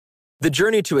The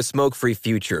journey to a smoke-free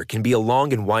future can be a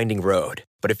long and winding road,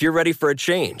 but if you're ready for a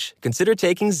change, consider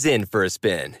taking Zyn for a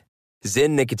spin.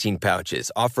 Zyn nicotine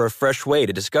pouches offer a fresh way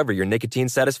to discover your nicotine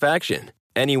satisfaction.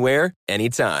 Anywhere,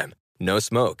 anytime. No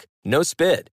smoke, no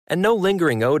spit, and no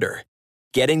lingering odor.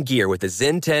 Get in gear with the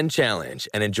Zyn 10 Challenge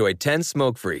and enjoy 10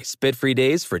 smoke-free, spit-free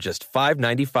days for just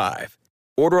 $5.95.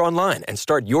 Order online and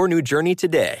start your new journey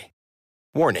today.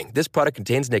 Warning, this product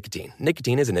contains nicotine.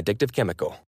 Nicotine is an addictive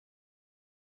chemical.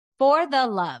 For the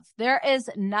love, there is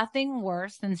nothing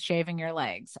worse than shaving your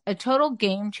legs. A total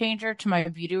game changer to my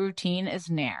beauty routine is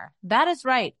Nair. That is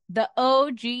right, the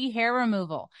OG hair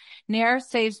removal. Nair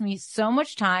saves me so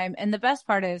much time, and the best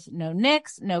part is no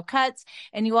nicks, no cuts,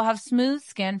 and you will have smooth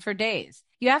skin for days.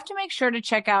 You have to make sure to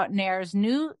check out Nair's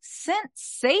new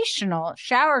sensational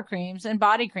shower creams and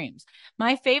body creams.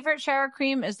 My favorite shower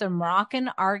cream is the Moroccan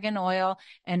Argan Oil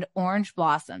and Orange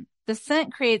Blossom. The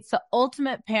scent creates the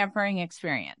ultimate pampering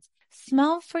experience.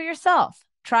 Smell for yourself.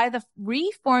 Try the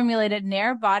reformulated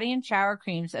Nair body and shower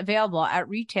creams available at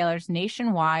retailers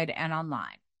nationwide and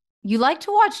online. You like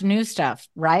to watch new stuff,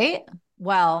 right?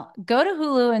 Well, go to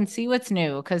Hulu and see what's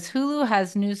new, because Hulu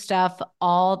has new stuff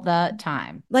all the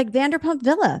time. Like Vanderpump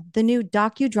Villa, the new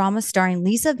docudrama starring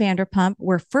Lisa Vanderpump,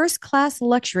 where first-class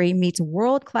luxury meets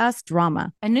world-class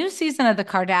drama. A new season of The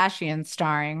Kardashians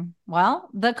starring, well,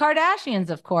 The Kardashians,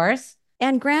 of course.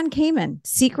 And Grand Cayman,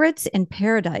 Secrets in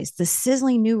Paradise, the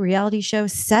sizzling new reality show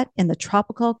set in the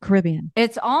tropical Caribbean.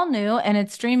 It's all new, and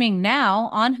it's streaming now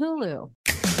on Hulu.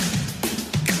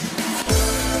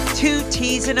 Two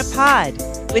Teas in a Pod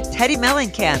with Teddy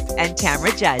Mellencamp and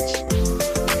Tamra Judge.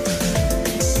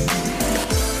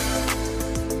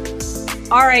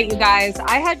 All right, you guys,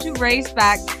 I had to race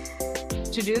back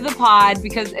to do the pod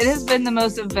because it has been the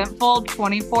most eventful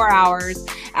 24 hours.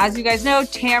 As you guys know,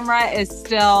 Tamra is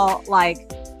still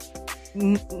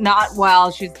not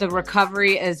well. The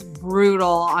recovery is brutal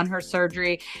on her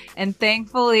surgery. And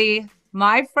thankfully,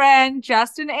 my friend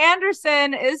Justin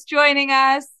Anderson is joining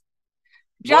us.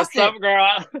 Justin, what's up,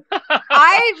 girl?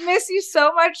 I miss you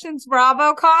so much since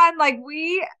BravoCon.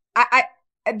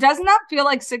 Doesn't that feel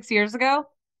like 6 years ago?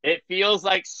 It feels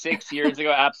like 6 years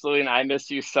ago, absolutely, and I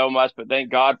miss you so much, but thank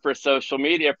God for social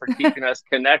media for keeping us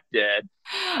connected.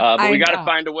 But we got to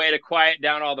find a way to quiet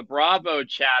down all the Bravo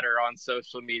chatter on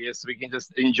social media so we can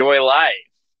just enjoy life.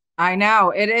 I know.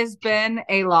 It has been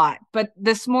a lot. But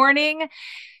this morning,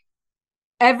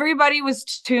 everybody was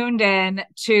tuned in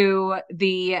to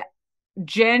the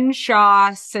Jen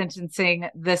Shah sentencing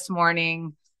this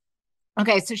morning.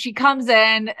 Okay, so she comes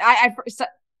in.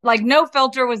 No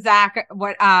filter with Zach.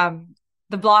 What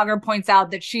the blogger points out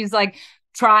that she's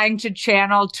trying to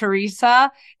channel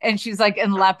Teresa, and she's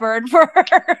in leopard for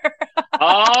her.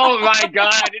 Oh my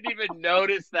God, I didn't even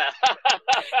notice that.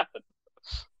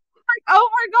 Oh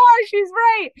my gosh, she's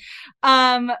right.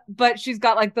 But she's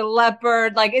got the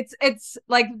leopard, it's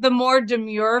the more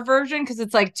demure version because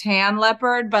it's tan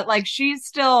leopard, but she's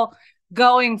still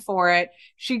going for it.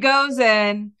 She goes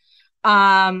in.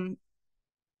 The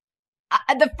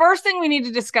first thing we need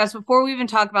to discuss before we even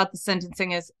talk about the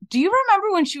sentencing is, do you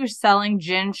remember when she was selling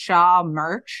Jen Shah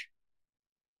merch?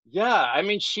 Yeah, I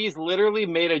mean, she's literally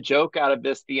made a joke out of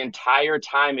this the entire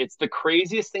time. It's the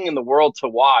craziest thing in the world to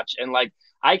watch. And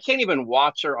I can't even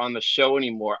watch her on the show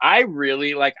anymore. I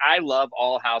really I love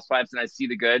all housewives and I see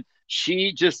the good.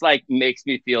 She just makes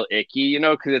me feel icky,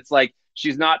 because it's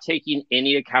she's not taking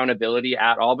any accountability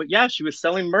at all. But yeah, she was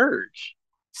selling merch.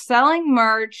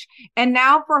 And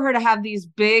now for her to have these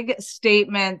big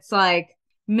statements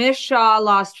Miss Shah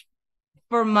lost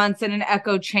for months in an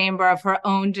echo chamber of her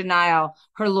own denial,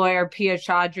 her lawyer Pia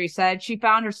Chaudhry said. She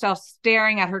found herself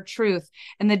staring at her truth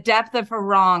and the depth of her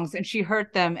wrongs, and she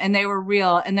hurt them, and they were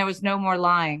real, and there was no more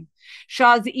lying.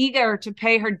 Shah's eager to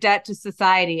pay her debt to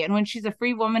society, and when she's a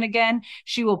free woman again,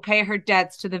 she will pay her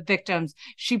debts to the victims.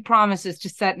 She promises to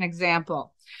set an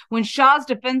example. When Shah's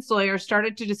defense lawyer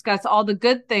started to discuss all the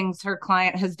good things her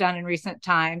client has done in recent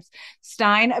times,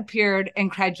 Stein appeared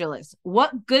incredulous.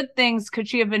 What good things could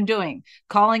she have been doing?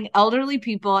 Calling elderly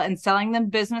people and selling them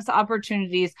business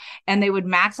opportunities, and they would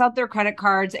max out their credit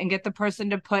cards and get the person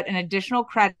to put an additional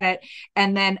credit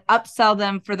and then upsell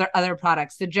them for their other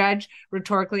products. The judge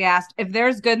rhetorically asked, if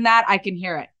there's good in that, I can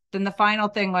hear it. Then the final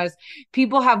thing was,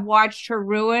 people have watched her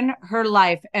ruin her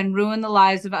life and ruin the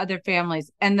lives of other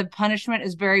families, and the punishment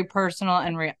is very personal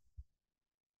and real.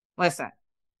 Listen,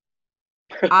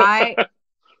 the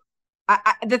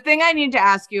thing I need to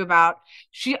ask you about,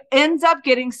 she ends up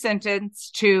getting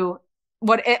sentenced to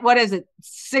what is it?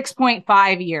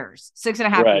 6.5 years,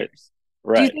 6.5 years.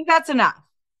 Right. Do you think that's enough?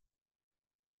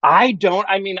 I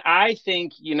mean, I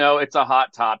think, it's a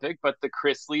hot topic, but the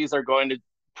Chrisleys are going to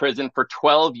prison for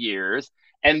 12 years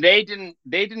and they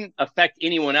didn't affect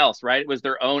anyone else, right? It was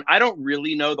their own. I don't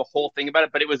really know the whole thing about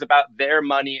it, but it was about their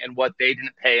money and what they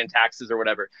didn't pay in taxes or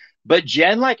whatever. But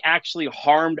Jen like actually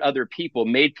harmed other people,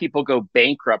 made people go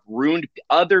bankrupt, ruined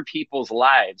other people's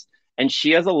lives. And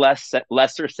she has a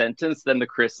lesser sentence than the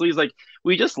Chrisleys. Like,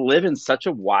 we just live in such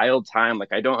a wild time.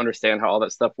 Like, I don't understand how all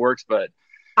that stuff works, but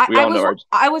we all know our.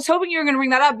 I was hoping you were going to bring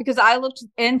that up because I looked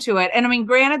into it, and I mean,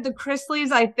 granted, the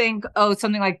Chrisleys I think owe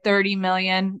something like 30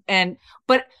 million, and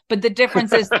but the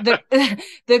difference is the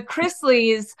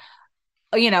Chrisleys,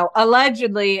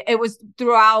 allegedly it was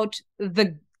throughout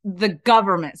the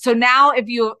government. So now if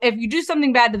you do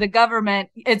something bad to the government,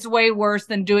 it's way worse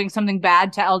than doing something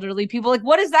bad to elderly people. Like,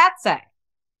 what does that say?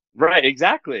 Right,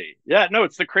 exactly. Yeah, no,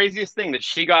 it's the craziest thing that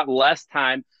she got less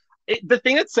time. The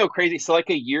thing that's so crazy, so like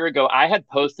a year ago, I had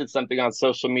posted something on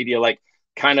social media, like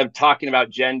kind of talking about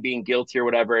Jen being guilty or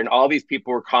whatever, and all these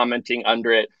people were commenting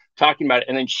under it, talking about it.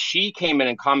 And then she came in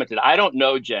and commented. I don't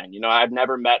know Jen, I've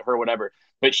never met her, whatever.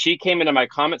 But she came into my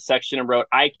comment section and wrote,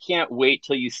 "I can't wait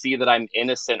till you see that I'm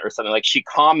innocent," or something. Like, she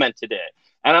commented it.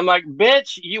 And I'm like,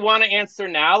 bitch, you want to answer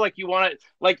now? Like, you want to,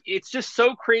 like, it's just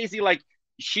so crazy. Like,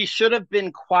 she should have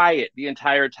been quiet the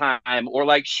entire time, or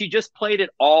like she just played it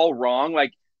all wrong.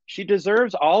 Like, she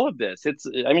deserves all of this.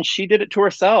 I mean, she did it to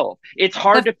herself. It's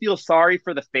hard to feel sorry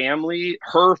for the family,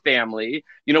 her family,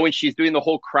 when she's doing the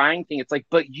whole crying thing. It's like,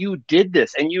 but you did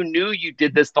this and you knew you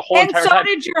did this the whole entire time. And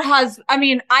so did your husband. I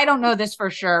mean, I don't know this for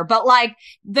sure, but like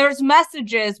there's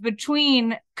messages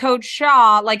between Coach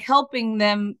Shah, like helping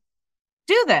them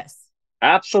do this.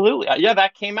 Absolutely. Yeah,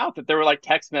 that came out that there were like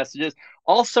text messages.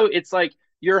 Also, it's like,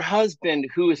 your husband,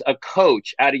 who is a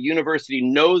coach at a university,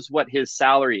 knows what his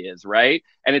salary is, right?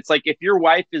 And it's like, if your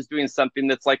wife is doing something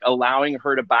that's like allowing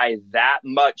her to buy that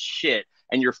much shit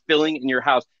and you're filling in your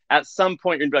house, at some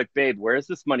point you're gonna be like, babe, where is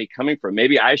this money coming from?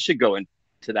 Maybe I should go into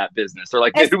that business. Or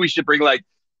like, maybe we should bring like.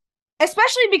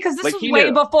 Especially because this was way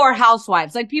before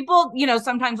Housewives. Like, people,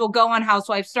 sometimes will go on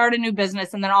Housewives, start a new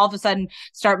business, and then all of a sudden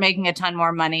start making a ton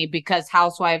more money because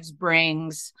Housewives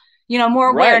brings more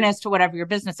awareness to whatever your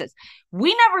business is.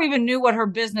 We never even knew what her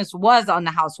business was on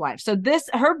the Housewives. So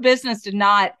her business did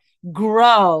not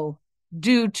grow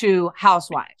due to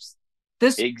Housewives.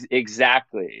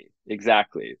 Exactly.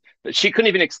 But she couldn't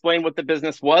even explain what the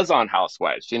business was on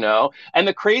Housewives, And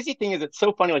the crazy thing is, it's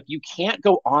so funny. Like, you can't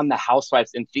go on the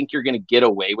Housewives and think you're going to get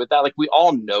away with that. Like, we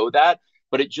all know that,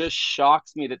 but it just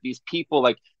shocks me that these people,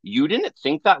 like, you didn't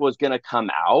think that was going to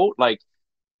come out. Like,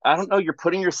 I don't know, you're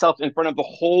putting yourself in front of the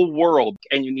whole world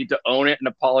and you need to own it and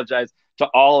apologize to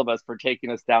all of us for taking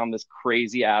us down this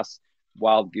crazy ass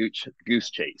wild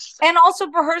goose chase. And also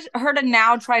for her to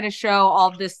now try to show all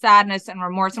this sadness and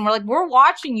remorse. And we're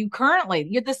watching you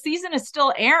currently. The season is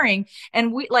still airing.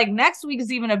 And next week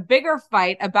is even a bigger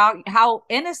fight about how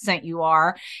innocent you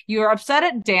are. You're upset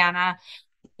at Dana,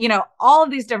 all of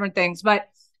these different things. But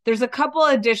there's a couple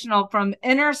additional from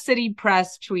Inner City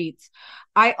Press tweets.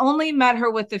 I only met her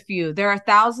with a few. There are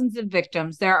thousands of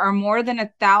victims. There are more than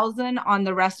 1,000 on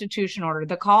the restitution order.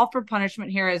 The call for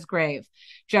punishment here is grave.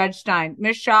 Judge Stein,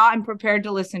 Ms. Shah, I'm prepared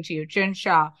to listen to you. Jen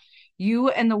Shah, you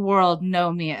and the world know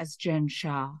me as Jen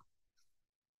Shah.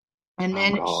 And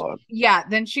then,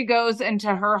 then she goes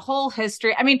into her whole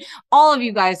history. I mean, all of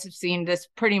you guys have seen this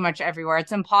pretty much everywhere.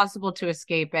 It's impossible to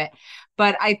escape it.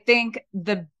 But I think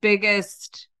the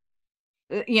biggest,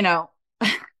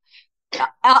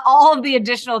 all of the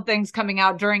additional things coming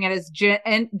out during it is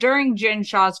during Jen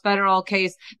Shah's federal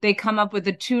case, they come up with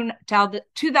a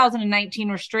 2019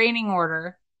 restraining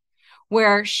order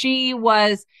where she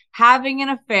was having an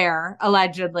affair,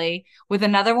 allegedly, with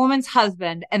another woman's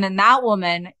husband. And then that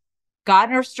woman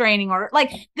got a restraining order.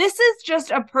 Like, this is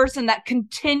just a person that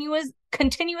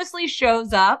continuously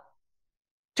shows up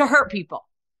to hurt people.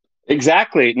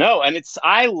 Exactly. No, and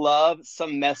I love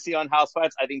some messy on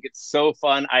Housewives. I think it's so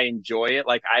fun. I enjoy it.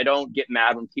 Like, I don't get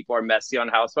mad when people are messy on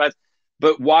Housewives,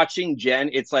 but watching Jen,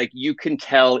 it's like, you can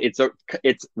tell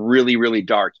it's really, really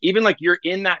dark. Even like, you're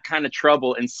in that kind of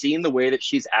trouble and seeing the way that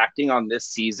she's acting on this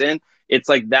season, it's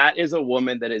like, that is a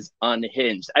woman that is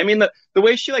unhinged. I mean, the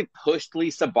way she like pushed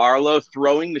Lisa Barlow,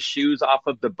 throwing the shoes off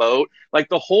of the boat, like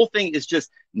the whole thing is just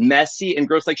messy and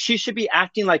gross. Like, she should be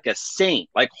acting like a saint.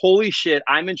 Like, holy shit,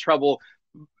 I'm in trouble.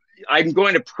 I'm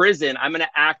going to prison. I'm going to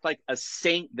act like a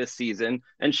saint this season.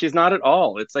 And she's not at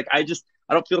all. It's like, I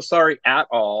don't feel sorry at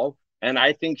all. And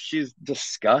I think she's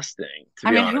disgusting,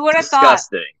 to be honest. Who would have thought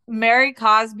Mary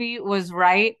Cosby was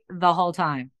right the whole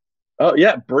time? Oh,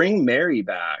 yeah. Bring Mary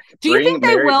back. Do you think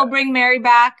they will bring Mary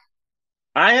back?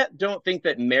 I don't think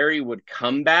that Mary would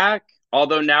come back.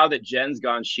 Although now that Jen's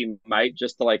gone, she might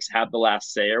just to like have the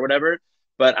last say or whatever.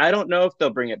 But I don't know if they'll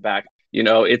bring it back.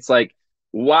 It's like,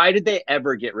 why did they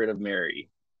ever get rid of Mary?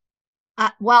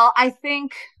 Well, I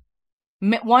think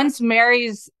once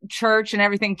Mary's church and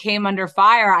everything came under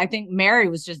fire, I think Mary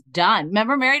was just done.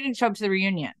 Remember, Mary didn't show up to the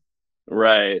reunion.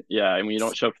 Right. Yeah. I mean, you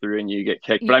don't show up for the reunion, you get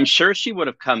kicked. But I'm sure she would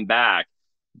have come back.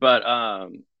 But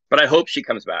I hope she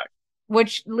comes back.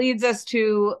 Which leads us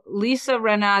to Lisa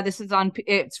Rinna.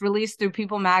 It's released through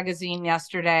People Magazine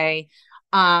yesterday.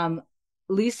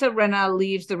 Lisa Rinna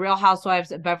leaves the Real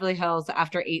Housewives of Beverly Hills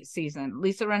after 8 seasons.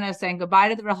 Lisa Rinna is saying goodbye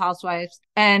to the Real Housewives.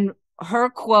 And her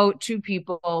quote to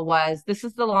People was, "This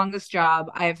is the longest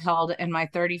job I have held in my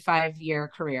 35-year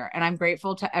career. And I'm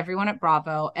grateful to everyone at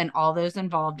Bravo and all those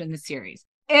involved in the series.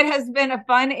 It has been a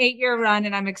fun 8-year run,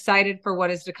 and I'm excited for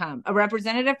what is to come." A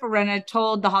representative for Rinna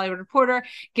told The Hollywood Reporter,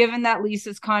 given that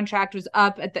Lisa's contract was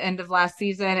up at the end of last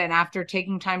season and after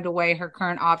taking time to weigh her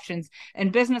current options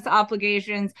and business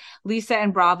obligations, Lisa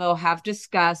and Bravo have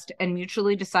discussed and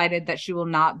mutually decided that she will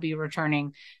not be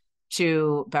returning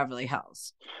to Beverly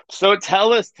Hills. So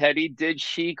tell us, Teddi, did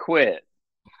she quit?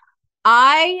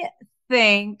 I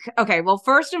think, okay, well,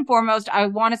 first and foremost, I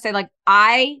want to say, like,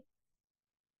 I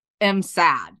am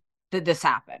sad that this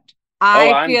happened.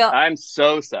 I'm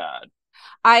so sad.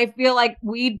 I feel like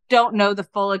we don't know the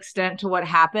full extent to what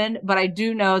happened, but I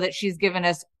do know that she's given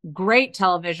us great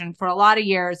television for a lot of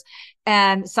years,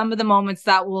 and some of the moments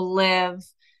that will live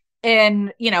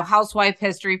in, housewife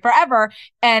history forever.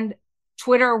 And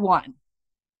Twitter won.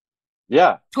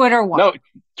 Yeah. Twitter won. No,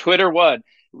 Twitter won.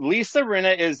 Lisa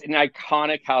Rinna is an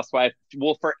iconic housewife.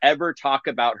 We'll forever talk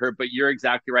about her, but you're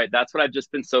exactly right. That's what I've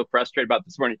just been so frustrated about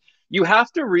this morning. You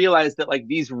have to realize that like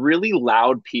these really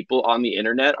loud people on the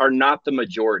internet are not the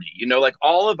majority. Like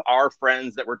all of our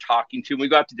friends that we're talking to, when we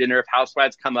go out to dinner, if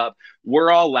housewives come up,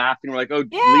 we're all laughing. We're like, oh,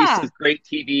 yeah, Lisa's great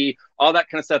TV, all that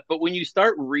kind of stuff. But when you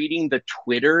start reading the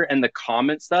Twitter and the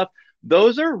comment stuff,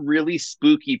 those are really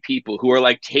spooky people who are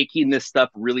like taking this stuff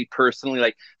really personally,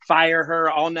 like fire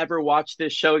her. I'll never watch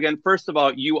this show again. First of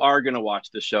all, you are going to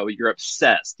watch the show. You're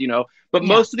obsessed, but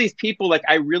most of these people, like,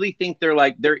 I really think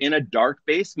they're in a dark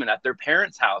basement at their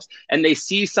parents' house and they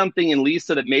see something in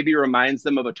Lisa that maybe reminds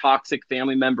them of a toxic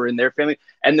family member in their family.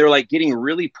 And they're like getting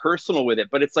really personal with it.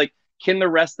 But it's like, can the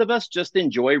rest of us just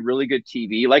enjoy really good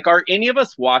TV? Like, are any of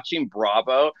us watching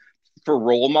Bravo for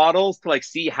role models to like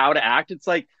see how to act? It's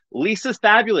like, Lisa's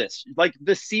fabulous. Like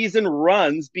the season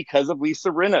runs because of Lisa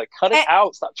Rinna. Cut it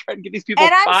out. Stop trying to get these people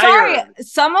fired. And I'm sorry,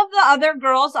 some of the other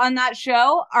girls on that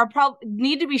show are probably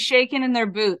need to be shaken in their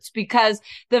boots, because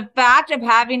the fact of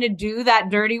having to do that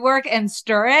dirty work and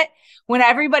stir it when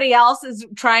everybody else is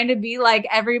trying to be like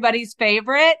everybody's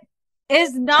favorite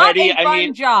is not a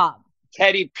fun job.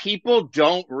 Teddi, people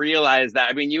don't realize that.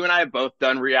 I mean, you and I have both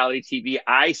done reality TV.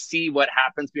 I see what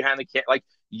happens behind the camera. Like,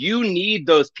 you need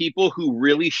those people who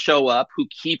really show up, who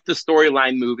keep the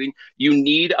storyline moving. You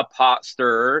need a pot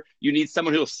stirrer. You need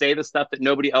someone who will say the stuff that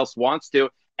nobody else wants to.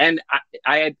 And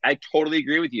I totally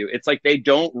agree with you. It's like they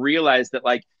don't realize that,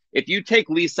 like, if you take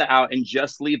Lisa out and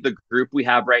just leave the group we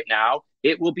have right now,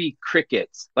 it will be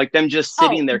crickets. Like them just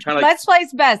sitting there kind of like, let's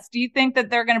place bets. Do you think that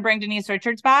they're going to bring Denise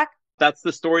Richards back? That's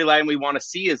the storyline we want to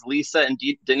see, is Lisa and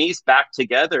Denise back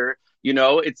together.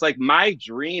 It's like my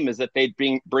dream is that they'd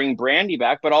bring Brandi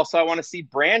back, but also I want to see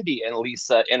Brandi and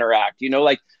Lisa interact.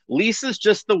 Like Lisa's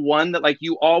just the one that like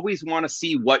you always want to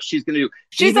see what she's going to do.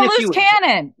 She's a loose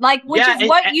cannon, like, which is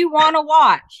what you want to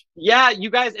watch. Yeah,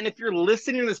 you guys. And if you're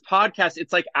listening to this podcast,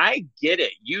 it's like, I get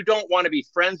it. You don't want to be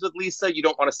friends with Lisa. You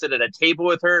don't want to sit at a table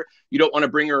with her. You don't want to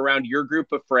bring her around your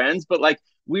group of friends. But like,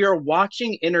 we are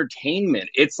watching entertainment.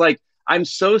 It's like, I'm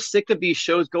so sick of these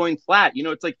shows going flat.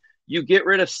 It's like, you get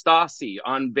rid of Stassi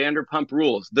on Vanderpump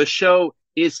Rules. The show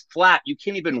is flat. You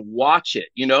can't even watch it.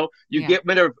 You get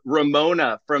rid of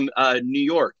Ramona from New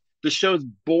York. The show's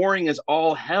boring as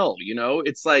all hell.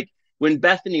 It's like when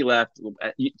Bethany left,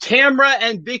 Tamra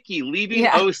and Vicky leaving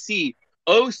OC.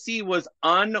 OC was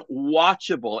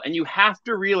unwatchable. And you have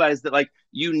to realize that, like,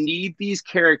 you need these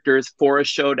characters for a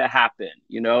show to happen.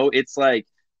 It's like,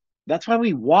 that's why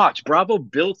we watch. Bravo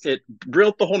built the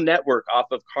whole network off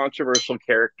of controversial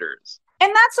characters.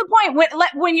 And that's the point.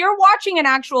 When you're watching an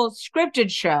actual scripted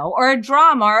show or a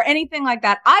drama or anything like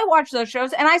that, I watch those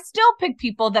shows and I still pick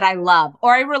people that I love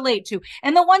or I relate to.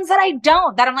 And the ones that I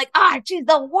don't, that I'm like, she's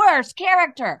the worst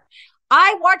character.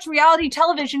 I watch reality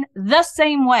television the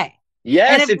same way. And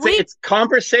Yes, if we it's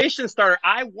conversation starter.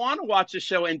 I want to watch a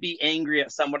show and be angry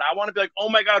at someone. I want to be like, "Oh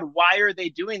my God, why are they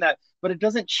doing that?" But it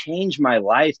doesn't change my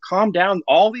life. Calm down.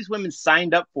 All these women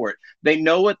signed up for it. They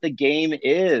know what the game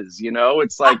is, you know?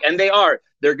 It's like, and they are.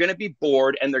 They're going to be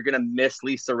bored and they're going to miss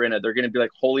Lisa Rinna. They're going to be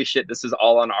like, "Holy shit, this is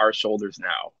all on our shoulders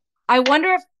now." I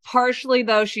wonder if partially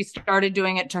though she started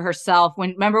doing it to herself.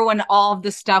 Remember when all of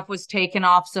the stuff was taken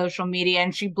off social media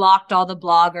and she blocked all the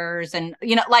bloggers and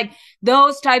like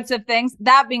those types of things.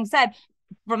 That being said,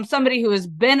 from somebody who has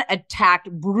been attacked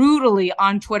brutally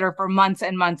on Twitter for months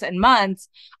and months and months,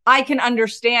 I can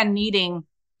understand needing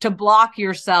to block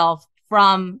yourself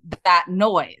from that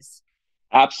noise.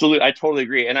 Absolutely. I totally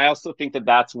agree. And I also think that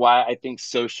that's why I think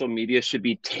social media should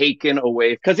be taken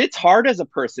away because it's hard as a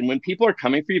person when people are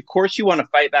coming for you. Of course, you want to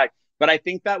fight back. But I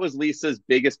think that was Lisa's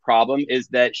biggest problem is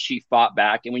that she fought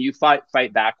back. And when you fight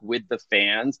back with the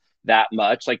fans that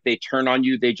much, like they turn on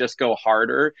you, they just go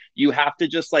harder. You have to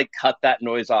just like cut that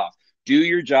noise off. Do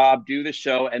your job, do the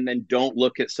show, and then don't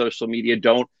look at social media.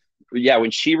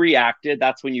 When she reacted,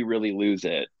 that's when you really lose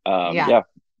it. Yeah.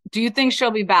 Do you think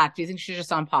she'll be back? Do you think she's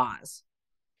just on pause?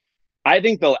 I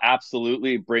think they'll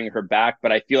absolutely bring her back,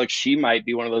 but I feel like she might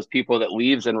be one of those people that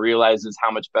leaves and realizes how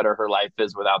much better her life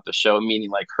is without the show, meaning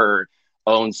like her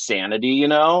own sanity, you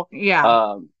know?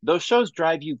 Yeah. Those shows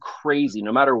drive you crazy.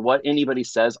 No matter what anybody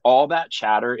says, all that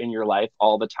chatter in your life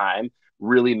all the time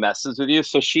really messes with you.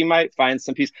 So she might find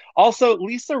some peace. Also,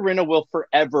 Lisa Rinna will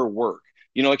forever work.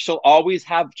 You know, like she'll always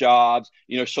have jobs,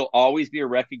 you know, she'll always be a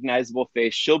recognizable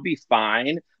face. She'll be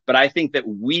fine. But I think that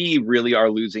we really are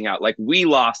losing out. Like we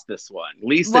lost this one.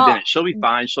 Lisa didn't. She'll be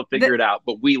fine. She'll figure it out.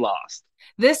 But we lost.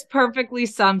 This perfectly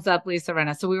sums up Lisa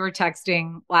Rinna. So we were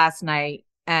texting last night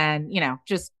and,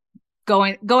 just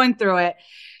going through it.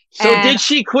 So did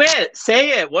she quit?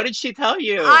 Say it. What did she tell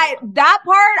you? That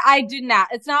part I did not.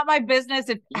 It's not my business.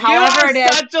 However it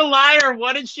is. Such a liar.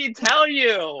 What did she tell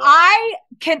you? I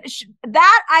have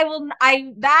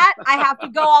to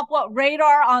go off what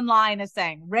Radar Online is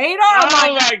saying. Radar Online.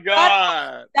 Oh my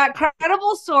God. That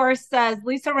credible source says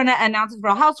Lisa Rinna announces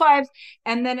Real Housewives,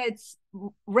 and then it's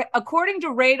according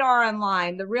to Radar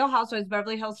Online, the Real Housewives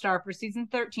Beverly Hills star for season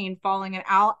 13 following an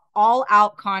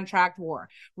all-out contract war.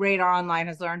 Radar Online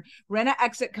has learned Rinna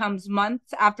exit comes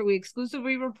months after we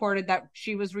exclusively reported that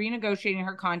she was renegotiating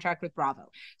her contract with Bravo.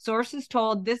 Sources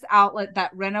told this outlet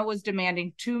that Rinna was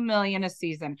demanding $2 million a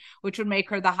season, which would make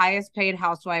her the highest paid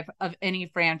housewife of any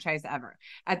franchise ever.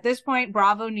 At this point,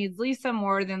 Bravo needs Lisa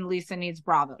more than Lisa needs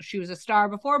Bravo. She was a star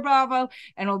before Bravo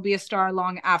and will be a star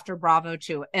long after Bravo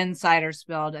too. Insider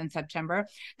spilled in September.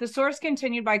 The source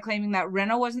continued by claiming that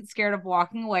Rinna wasn't scared of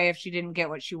walking away if she didn't get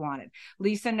what she wanted.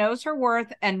 Lisa knows her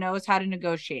worth and knows how to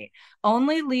negotiate.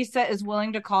 Only Lisa is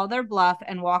willing to call their bluff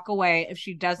and walk away if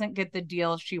she doesn't get the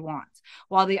deal she wants.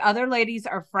 While the other ladies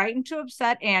are frightened to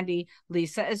upset Andy,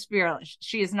 Lisa is fearless.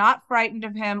 She is not frightened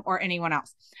of him or anyone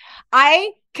else.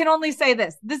 I can only say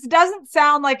this. This doesn't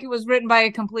sound like it was written by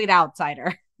a complete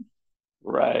outsider.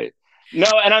 Right. No,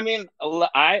 and I mean,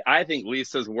 I think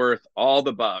Lisa's worth all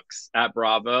the bucks at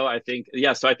Bravo. I think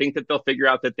that they'll figure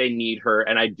out that they need her,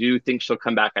 and I do think she'll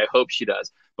come back. I hope she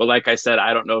does. But like I said,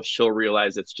 I don't know if she'll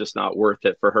realize it's just not worth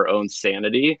it for her own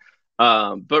sanity.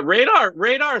 But Radar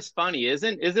is funny,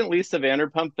 isn't Lisa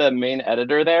Vanderpump the main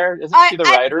editor there? Isn't she the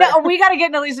writer? No, we got to get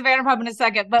into Lisa Vanderpump in a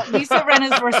second. But Lisa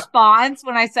Rinna's response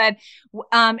when I said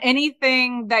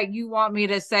anything that you want me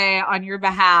to say on your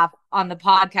behalf on the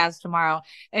podcast tomorrow,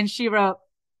 and she wrote,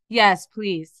 "Yes,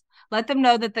 please let them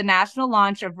know that the national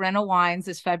launch of Rinna Wines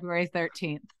is February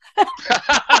 13th."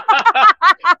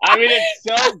 I mean, it's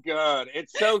so good.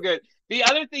 It's so good. The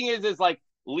other thing is like,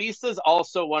 Lisa's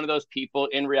also one of those people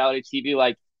in reality TV,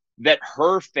 like that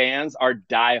her fans are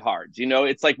diehards. You know,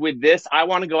 it's like with this, I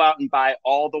want to go out and buy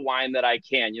all the wine that I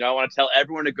can. You know, I want to tell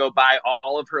everyone to go buy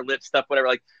all of her lip stuff, whatever.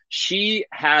 Like she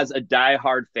has a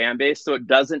diehard fan base, so it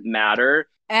doesn't matter.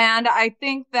 And I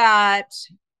think that,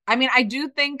 I do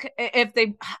think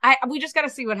we just got to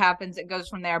see what happens. It goes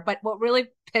from there. But what really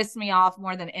pissed me off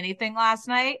more than anything last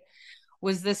night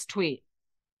was this tweet.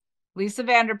 Lisa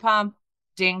Vanderpump,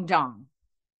 ding dong.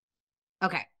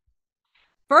 Okay.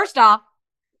 First off,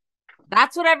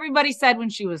 that's what everybody said when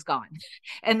she was gone.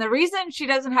 And the reason she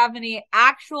doesn't have any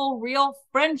actual real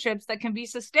friendships that can be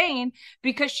sustained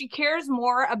because she cares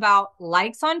more about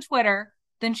likes on Twitter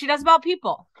than she does about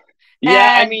people.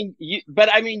 Yeah,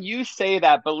 you say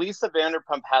that, but Lisa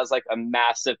Vanderpump has like a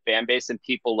massive fan base and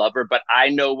people love her. But I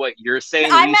know what you're saying.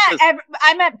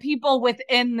 I meant people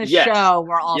within the show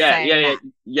were all saying that.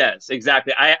 Yes,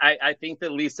 exactly. I think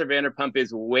that Lisa Vanderpump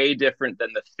is way different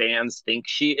than the fans think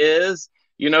she is.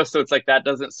 You know, so it's like that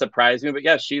doesn't surprise me. But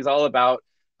yeah, she's all about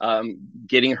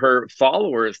getting her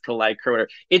followers to like her. Whatever.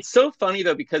 It's so funny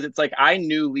though, because it's like I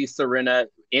knew Lisa Rinna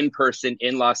in person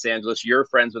in Los Angeles. You're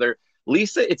friends with her.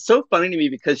 Lisa, it's so funny to me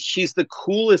because she's the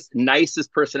coolest,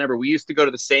 nicest person ever. We used to go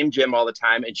to the same gym all the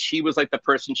time, and she was like the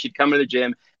person, she'd come to the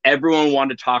gym. Everyone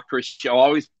wanted to talk to her. She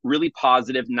always really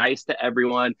positive, nice to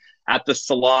everyone. At the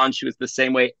salon, she was the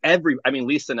same way.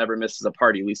 Lisa never misses a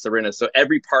party, Lisa Rinna. So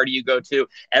every party you go to,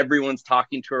 everyone's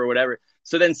talking to her or whatever.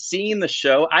 So then seeing the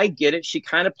show, I get it. She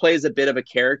kind of plays a bit of a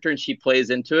character and she plays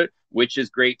into it, which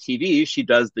is great TV. She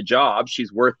does the job.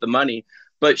 She's worth the money.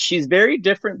 But she's very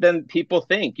different than people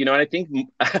think, and I think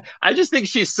I just think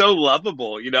she's so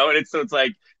lovable, and it's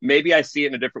like maybe I see it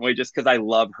in a different way just because I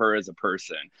love her as a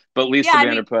person. But Lisa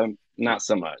Vanderpump, not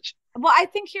so much. Well, I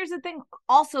think here's the thing.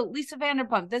 Also, Lisa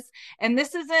Vanderpump, this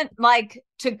isn't like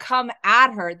to come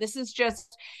at her. This is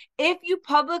just, if you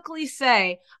publicly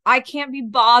say, I can't be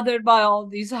bothered by all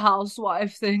these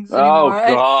housewife things anymore.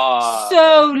 Oh, God.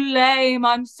 So lame.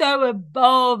 I'm so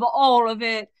above all of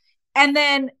it. And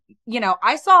then,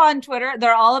 I saw on Twitter,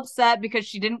 they're all upset because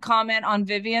she didn't comment on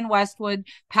Vivienne Westwood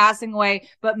passing away,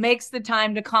 but makes the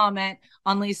time to comment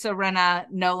on Lisa Rinna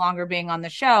no longer being on the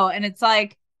show. And it's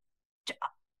like,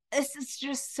 this is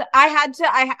just,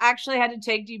 I actually had to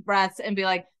take deep breaths and be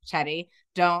like, Teddy,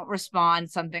 don't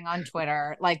respond something on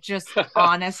Twitter. Like, just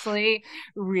honestly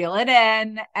reel it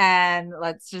in and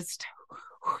let's just,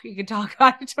 you can talk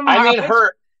about it tomorrow. I mean,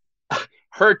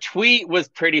 her tweet was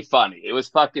pretty funny. It was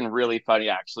fucking really funny,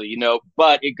 actually,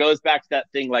 but it goes back to that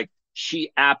thing. Like,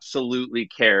 she absolutely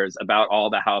cares about all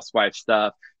the housewife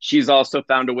stuff. She's also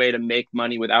found a way to make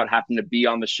money without having to be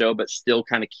on the show, but still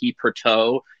kind of keep her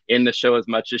toe in the show as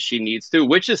much as she needs to,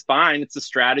 which is fine. It's a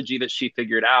strategy that she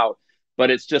figured out, but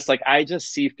it's just like, I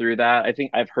just see through that. I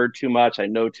think I've heard too much. I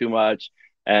know too much.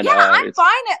 And I'm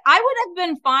fine. I would have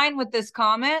been fine with this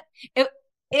comment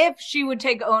if she would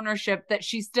take ownership that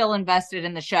she's still invested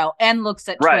in the show and looks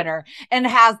at Twitter and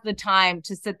has the time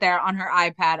to sit there on her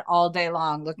iPad all day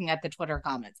long looking at the Twitter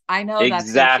comments. I know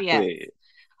exactly. That's who she is.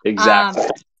 Exactly.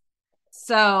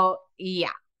 So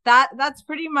yeah, that's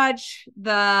pretty much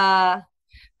the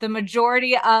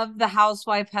majority of the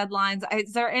housewife headlines.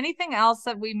 Is there anything else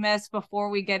that we missed before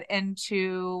we get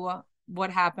into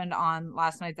what happened on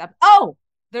last night's episode? Oh,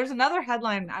 there's another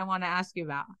headline I want to ask you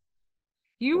about.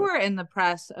 You were in the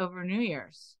press over New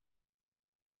Year's.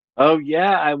 Oh,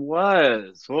 yeah, I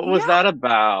was. What was that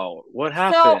about? What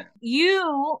happened? So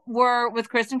you were with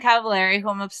Kristen Cavallari, who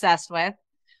I'm obsessed with.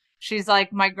 She's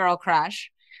like my girl crush.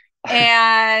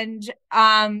 And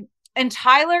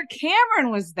Tyler Cameron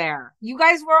was there. You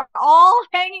guys were all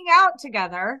hanging out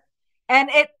together. And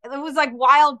it was like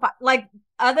wild. Like,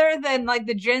 other than like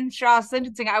the Jen Shah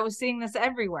sentencing, I was seeing this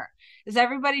everywhere. Is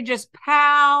everybody just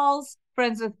pals?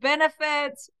 Friends with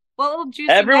benefits? Well, little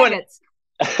juicy nuggets.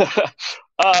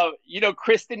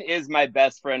 Kristen is my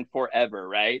best friend forever,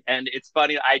 right? And it's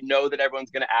funny. I know that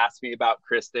everyone's going to ask me about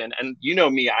Kristen, and you know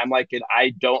me, I'm like it.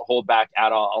 I don't hold back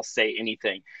at all. I'll say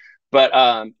anything, but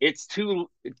it's too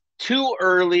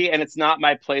early, and it's not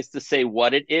my place to say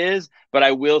what it is. But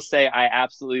I will say I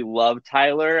absolutely love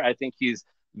Tyler. I think he's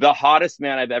the hottest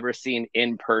man I've ever seen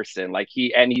in person. Like,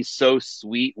 he's so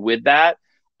sweet with that.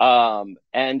 We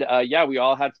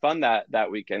all had fun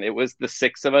that weekend. It was the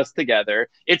six of us together.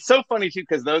 It's so funny too,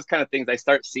 because those kind of things, I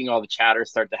start seeing all the chatter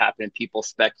start to happen and people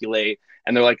speculate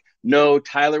and they're like, no,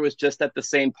 Tyler was just at the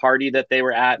same party that they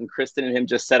were at and Kristen and him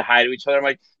just said hi to each other. I'm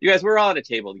like, you guys, we're all at a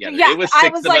table together. Yeah, it was six I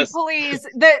was of like, us. Please,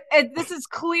 this is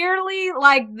clearly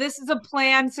like, this is a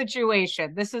planned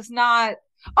situation. This is not,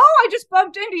 I just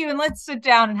bumped into you and let's sit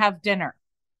down and have dinner.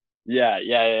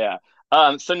 Yeah.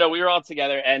 So no, we were all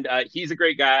together, and he's a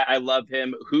great guy. I love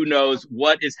him. Who knows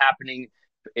what is happening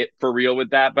for real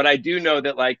with that? But I do know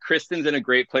that like Kristen's in a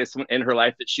great place in her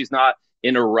life, that she's not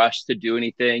in a rush to do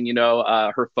anything.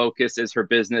 Her focus is her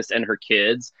business and her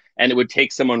kids, and it would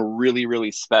take someone really,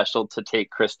 really special to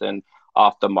take Kristen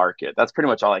off the market. That's pretty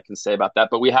much all I can say about that.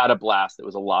 But we had a blast. It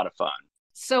was a lot of fun.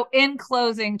 So in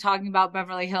closing, talking about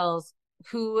Beverly Hills,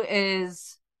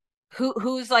 who's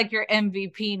like your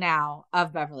MVP now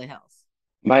of Beverly Hills?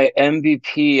 My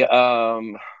MVP,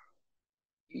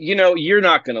 you're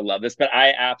not going to love this, but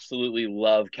I absolutely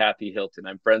love Kathy Hilton.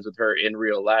 I'm friends with her in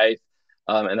real life.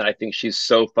 And I think she's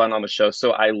so fun on the show. So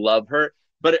I love her,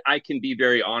 but I can be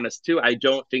very honest too. I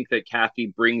don't think that Kathy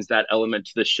brings that element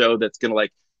to the show that's going to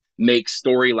like make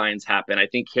storylines happen. I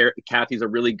think Kathy's a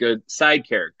really good side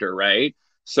character, right?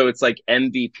 So it's like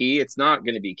MVP. It's not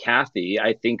going to be Kathy.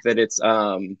 I think that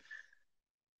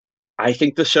I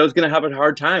think the show's going to have a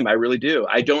hard time. I really do.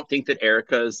 I don't think that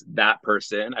Erica's that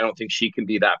person. I don't think she can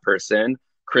be that person.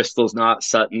 Crystal's not.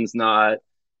 Sutton's not.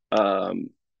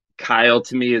 Kyle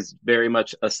to me is very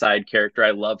much a side character.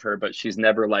 I love her, but she's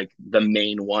never like the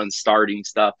main one starting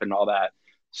stuff and all that.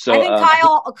 So I think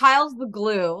Kyle's the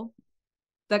glue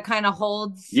that kind of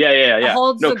holds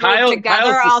holds the group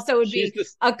together. Also, would be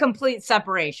a complete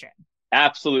separation.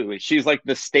 Absolutely, she's like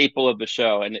the staple of the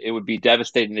show, and it would be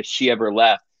devastating if she ever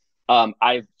left.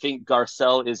 I think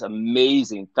Garcelle is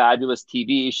amazing, fabulous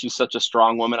TV. She's such a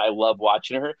strong woman. I love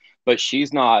watching her, but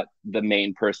she's not the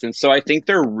main person. So I think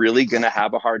they're really going to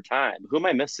have a hard time. Who am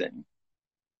I missing?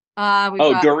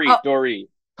 Dorit.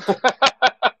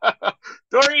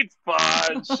 Dorit's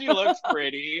fun. She looks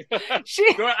pretty.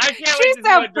 She's so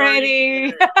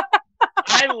pretty.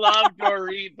 I love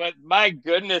Dorit, but my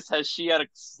goodness, has she had a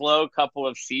slow couple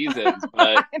of seasons?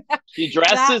 But she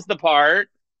dresses the part.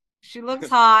 She looks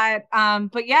hot.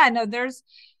 But yeah, no,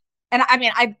 and I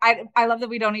mean, I love that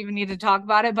we don't even need to talk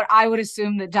about it, but I would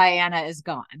assume that Diana is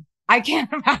gone. I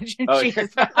can't imagine she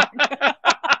is gone.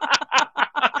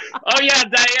 Oh yeah,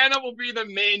 Diana will be the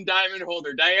main diamond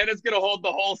holder. Diana's going to hold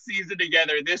the whole season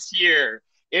together this year.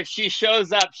 If she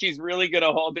shows up, she's really going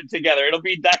to hold it together. It'll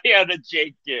be Diana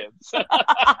Jake Gibbs.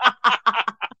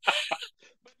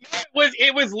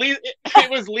 It was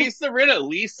Lisa Rinna.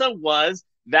 Lisa was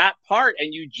that part,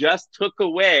 and you just took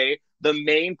away the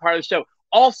main part of the show.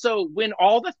 Also, when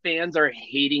all the fans are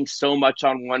hating so much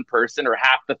on one person, or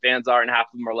half the fans are and half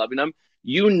of them are loving them,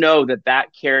 you know that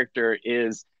character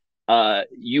is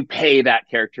you pay that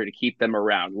character to keep them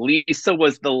around. Lisa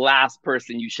was the last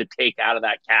person you should take out of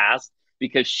that cast,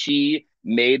 because she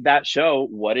made that show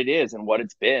what it is and what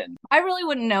it's been. I really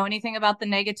wouldn't know anything about the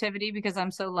negativity because I'm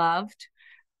so loved.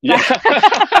 Yeah.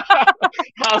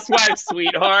 Housewife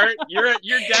sweetheart. You're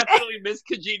definitely Miss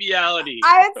Congeniality.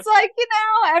 It's like,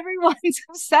 everyone's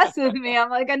obsessed with me. I'm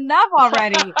like, enough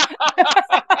already.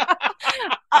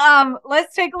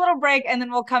 Let's take a little break, and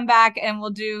then we'll come back and we'll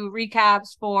do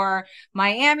recaps for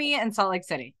Miami and Salt Lake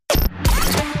City.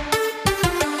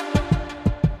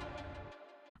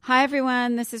 Hi,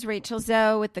 everyone. This is Rachel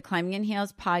Zoe with the Climbing in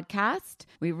Heels podcast.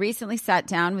 We recently sat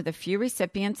down with a few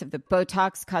recipients of the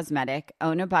Botox Cosmetic,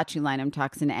 Onabotulinum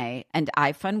Toxin A, and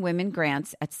iFund Women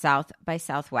grants at South by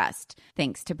Southwest,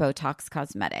 thanks to Botox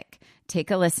Cosmetic.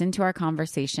 Take a listen to our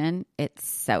conversation. It's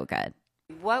so good.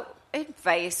 What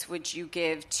advice would you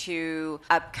give to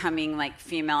upcoming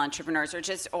female entrepreneurs, or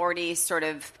just already sort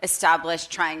of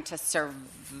established, trying to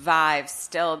survive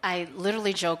still? I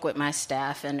literally joke with my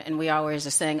staff, and we always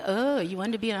are saying, oh, you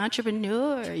want to be an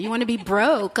entrepreneur? You want to be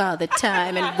broke all the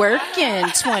time and working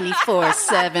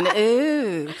 24/7?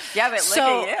 Ooh. Yeah, but look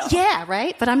at you. Yeah,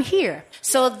 right? But I'm here.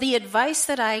 So the advice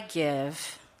that I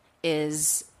give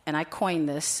is, and I coined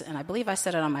this, and I believe I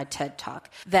said it on my TED Talk,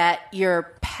 that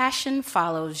your passion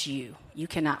follows you. You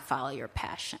cannot follow your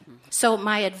passion. Mm-hmm. So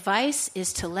my advice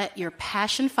is to let your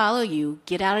passion follow you,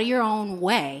 get out of your own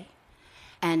way,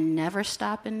 and never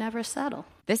stop and never settle.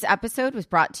 This episode was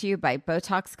brought to you by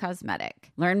Botox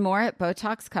Cosmetic. Learn more at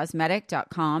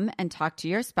BotoxCosmetic.com and talk to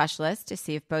your specialist to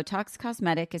see if Botox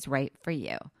Cosmetic is right for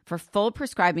you. For full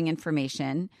prescribing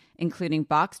information, including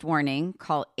boxed warning,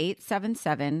 call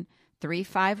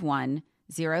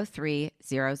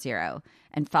 877-351-0300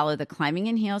 and follow the Climbing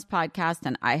in Heels podcast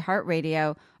on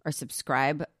iHeartRadio or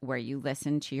subscribe where you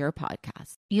listen to your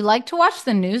podcast. You like to watch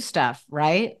the new stuff,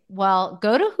 right? Well,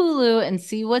 go to Hulu and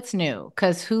see what's new,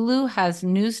 because Hulu has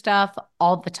new stuff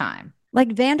all the time. Like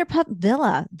Vanderpump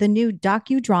Villa, the new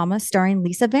docudrama starring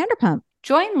Lisa Vanderpump.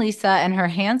 Join Lisa and her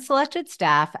hand-selected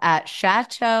staff at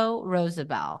Chateau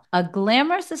Rosabelle, a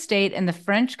glamorous estate in the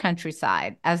French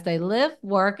countryside, as they live,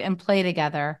 work, and play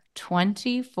together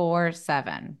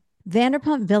 24/7.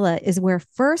 Vanderpump Villa is where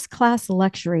first-class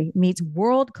luxury meets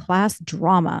world-class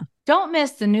drama. Don't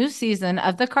miss the new season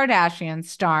of The Kardashians,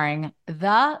 starring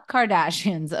The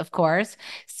Kardashians, of course.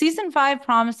 Season 5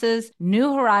 promises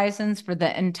new horizons for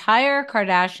the entire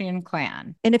Kardashian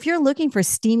clan. And if you're looking for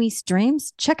steamy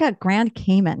streams, check out Grand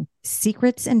Cayman,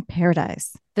 Secrets in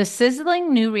Paradise. The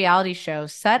sizzling new reality show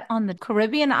set on the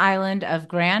Caribbean island of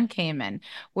Grand Cayman,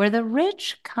 where the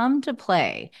rich come to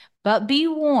play. But be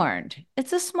warned,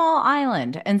 it's a small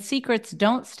island and secrets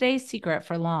don't stay secret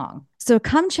for long. So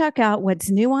come check out what's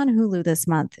new on Hulu this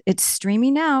month. It's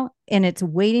streaming now and it's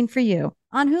waiting for you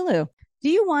on Hulu. Do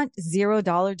you want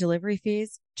 $0 delivery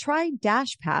fees? Try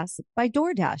Dash Pass by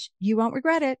DoorDash. You won't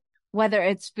regret it. Whether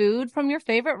it's food from your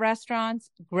favorite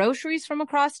restaurants, groceries from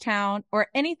across town, or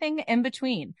anything in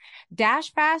between,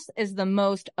 DashPass is the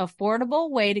most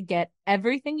affordable way to get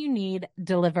everything you need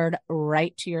delivered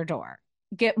right to your door.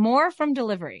 Get more from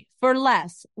delivery for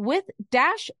less with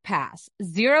DashPass.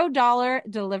 $0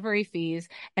 delivery fees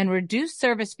and reduced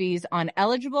service fees on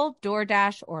eligible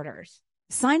DoorDash orders.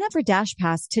 Sign up for Dash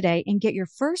Pass today and get your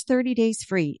first 30 days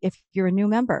free if you're a new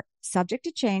member. Subject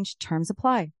to change, terms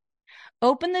apply.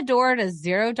 Open the door to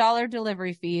 $0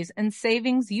 delivery fees and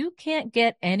savings you can't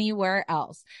get anywhere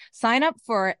else. Sign up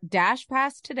for Dash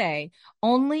Pass today,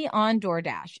 only on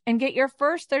DoorDash, and get your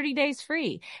first 30 days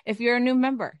free if you're a new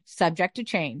member. Subject to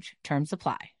change, terms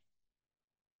apply.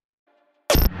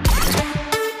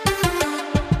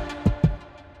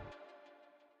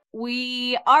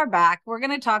 We are back. We're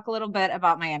going to talk a little bit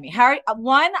about Miami.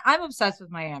 I'm obsessed with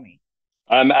Miami.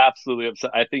 I'm absolutely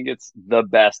upset. I think it's the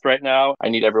best right now. I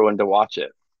need everyone to watch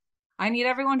it. I need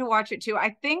everyone to watch it too.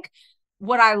 I think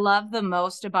what I love the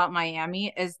most about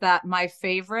Miami is that my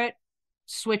favorite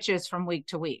switches from week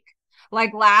to week.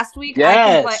 Like last week,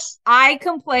 yes. I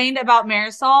complained about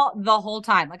Marisol the whole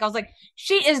time. Like I was like,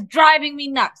 she is driving me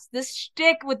nuts. This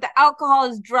shtick with the alcohol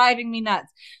is driving me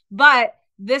nuts. But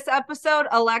this episode,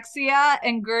 Alexia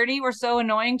and Gertie were so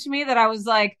annoying to me that I was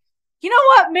like, you know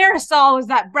what? Marisol was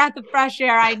that breath of fresh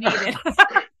air I needed.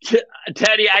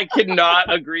 Teddy, I could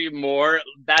not agree more.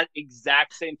 That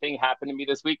exact same thing happened to me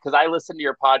this week because I listened to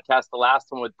your podcast, the last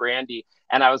one with Brandy,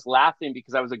 and I was laughing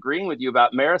because I was agreeing with you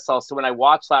about Marisol. So when I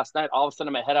watched last night, all of a sudden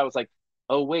in my head, I was like,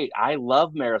 oh, wait, I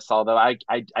love Marisol, though. I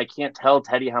can't tell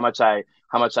Teddy how much I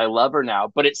love her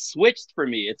now. But it switched for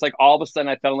me. It's like all of a sudden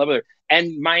I fell in love with her.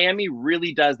 And Miami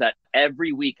really does that.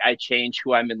 Every week I change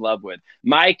who I'm in love with.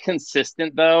 My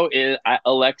consistent, though, is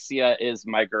Alexia is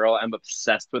my girl. I'm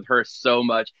obsessed with her so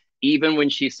much. Even when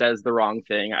she says the wrong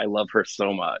thing, I love her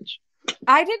so much.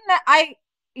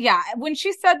 When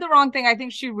she said the wrong thing, I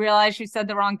think she realized she said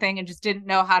the wrong thing and just didn't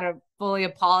know how to fully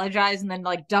apologize and then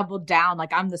like doubled down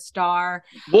like I'm the star.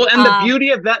 Well, and the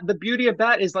beauty of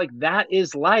that is like that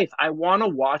is life. I want to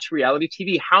watch reality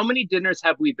TV. How many dinners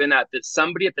have we been at that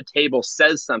somebody at the table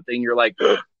says something, you're like,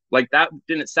 ugh, like that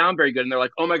didn't sound very good, and they're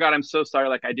like, oh my God, I'm so sorry,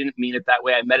 like I didn't mean it that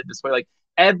way, I meant it this way. Like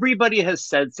everybody has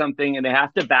said something and they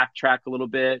have to backtrack a little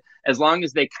bit. As long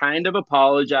as they kind of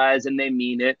apologize and they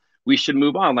mean it, we should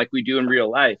move on like we do in real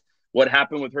life. What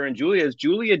happened with her and Julia is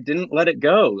Julia didn't let it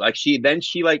go. Like she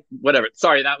whatever.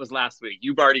 Sorry, that was last week.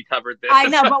 You've already covered this. I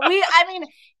know, but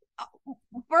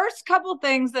first couple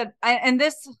things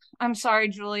I'm sorry,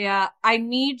 Julia, I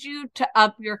need you to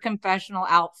up your confessional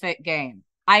outfit game.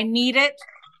 I need it.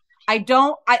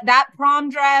 That prom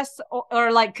dress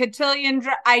or like cotillion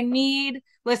dress,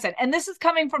 listen, and this is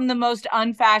coming from the most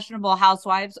unfashionable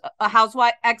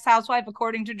ex-housewife,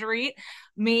 according to Dorit,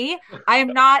 me. I am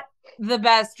not the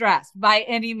best dressed by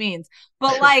any means,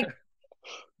 but like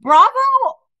Bravo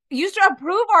used to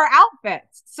approve our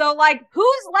outfits. So like,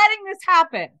 who's letting this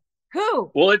happen?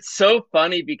 Who? Well, it's so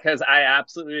funny because I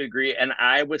absolutely agree. And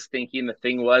I was thinking the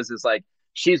thing is like,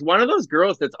 she's one of those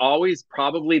girls that's always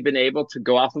probably been able to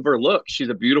go off of her look. She's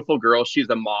a beautiful girl. She's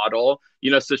a model,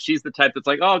 so she's the type that's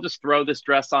like, oh, I'll just throw this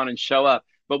dress on and show up.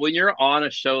 But when you're on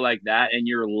a show like that and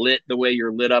you're lit the way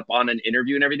you're lit up on an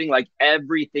interview and everything, like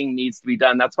everything needs to be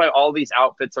done. That's why all these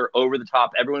outfits are over the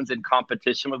top. Everyone's in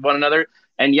competition with one another.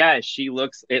 And yeah,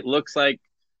 it looks like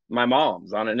my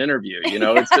mom's on an interview,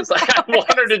 it's just like, I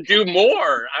want her to do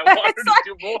more.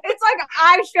 It's like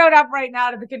I showed up right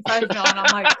now to the confessional and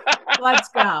I'm like, let's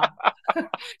go.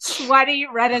 Sweaty,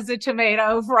 red as a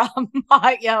tomato from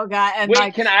hot yoga. And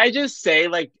wait, can I just say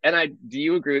do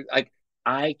you agree? Like,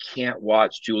 I can't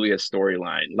watch Julia's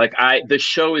storyline. Like the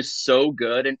show is so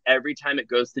good. And every time it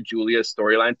goes to Julia's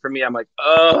storyline for me, I'm like,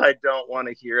 oh, I don't want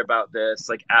to hear about this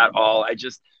like at all.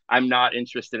 I'm not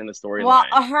interested in the storyline. Well,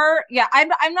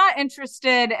 I'm not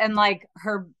interested in like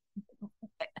her.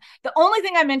 The only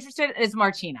thing I'm interested in is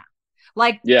Martina.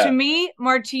 Like to me,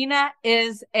 Martina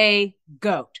is a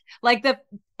goat. Like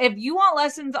if you want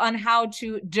lessons on how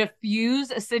to diffuse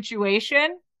a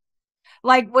situation,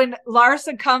 like when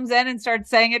Larsa comes in and starts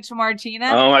saying it to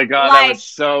Martina. Oh my God, that was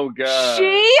so good.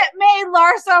 She made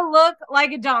Larsa look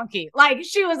like a donkey. Like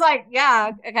she was like,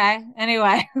 yeah, okay.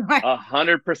 Anyway.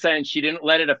 100%. She didn't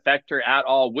let it affect her at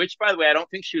all, which by the way, I don't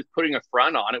think she was putting a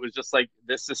front on. It was just like,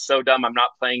 this is so dumb. I'm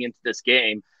not playing into this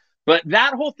game. But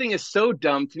that whole thing is so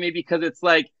dumb to me because it's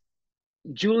like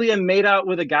Julia made out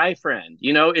with a guy friend.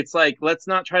 It's like, let's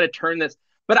not try to turn this.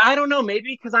 But I don't know, maybe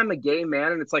because I'm a gay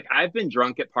man and it's like I've been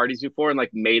drunk at parties before and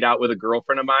like made out with a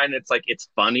girlfriend of mine. And it's like, it's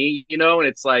funny, and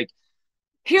it's like.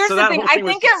 Here's the thing. I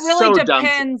think it really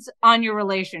depends on your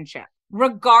relationship.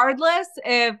 Regardless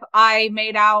if I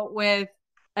made out with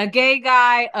a gay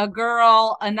guy, a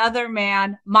girl, another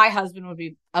man, my husband would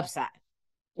be upset.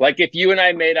 Like if you and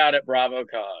I made out at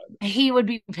BravoCon. He would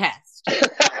be pissed.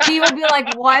 He would be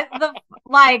like, what the,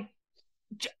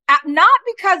 not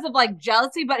because of like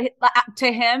jealousy, but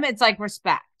to him, it's like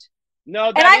respect. No,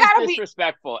 And I that gotta is be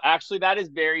disrespectful. Actually, that is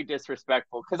very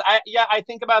disrespectful. Because I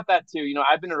think about that too. You know,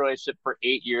 I've been in a relationship for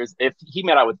 8 years. If he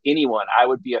met out with anyone, I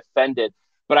would be offended.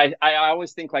 But I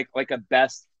always think like a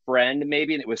best friend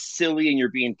maybe, and it was silly and you're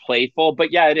being playful.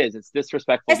 But yeah, it is. It's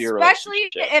disrespectful to your especially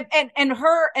relationship. if, and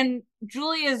her and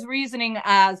Julia's reasoning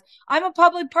as I'm a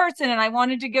public person and I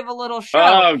wanted to give a little show.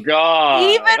 Oh God.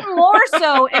 Even more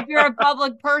so if you're a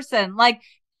public person, like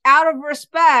out of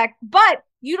respect, but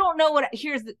you don't know what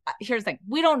here's the thing.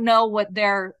 We don't know what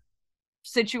their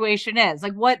situation is,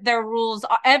 like what their rules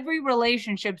are. Every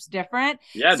relationship's different.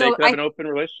 Yeah, they So could have an open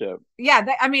relationship. yeah,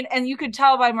 I mean, and you could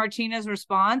tell by Martina's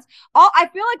response. I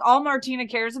feel like all Martina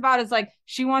cares about is like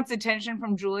she wants attention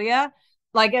from Julia.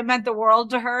 Like it meant the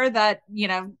world to her that, you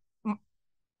know,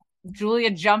 Julia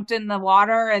jumped in the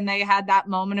water and they had that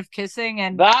moment of kissing,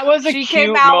 and that was she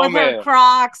came out with her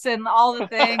Crocs and all the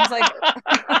things. Like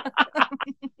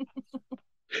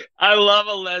I love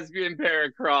a lesbian pair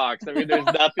of Crocs. I mean, there's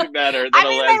nothing better than I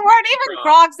mean, they weren't even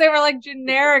Crocs. They were like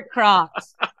generic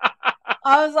Crocs.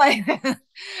 I was like,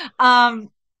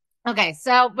 okay,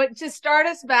 so, but to start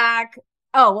us back,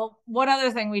 oh, well, one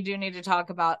other thing we do need to talk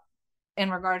about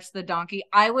in regards to the donkey.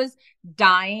 I was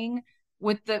dying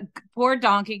with the poor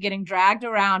donkey getting dragged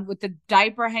around with the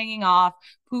diaper hanging off,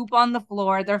 poop on the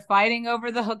floor. They're fighting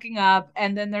over the hooking up.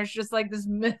 And then there's just like this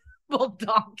miserable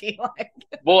donkey.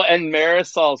 Well, and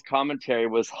Marisol's commentary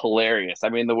was hilarious. I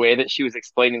mean, the way that she was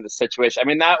explaining the situation. I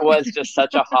mean, that was just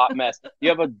such a hot mess. You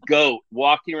have a goat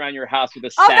walking around your house with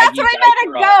a saggy that's what I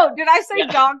meant, a goat. Did I say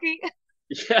donkey?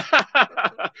 Yeah,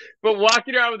 but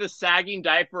walking around with a sagging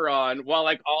diaper on while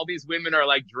like all these women are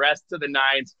like dressed to the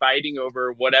nines fighting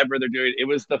over whatever they're doing. It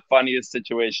was the funniest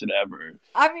situation ever.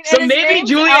 I mean, so maybe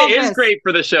Julia Elvis. is great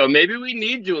for the show. Maybe we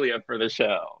need Julia for the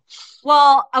show.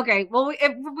 Well, okay. Well,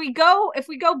 if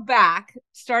we go back,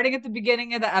 starting at the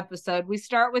beginning of the episode, we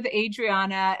start with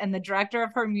Adriana and the director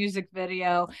of her music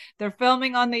video. They're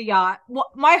filming on the yacht. Well,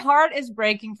 my heart is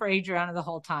breaking for Adriana the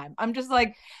whole time. I'm just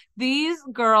like, these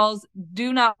girls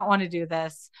do not want to do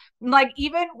this. Like,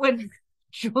 even when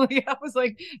Julia was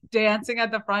like dancing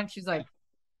at the front, she's like,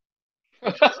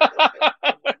 and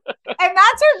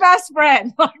that's her best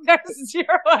friend. Like, there's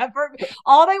zero effort.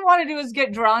 All they want to do is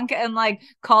get drunk and like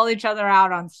call each other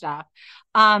out on stuff.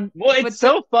 Well, it's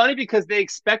so funny because they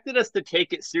expected us to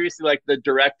take it seriously. Like the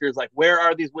director's like, where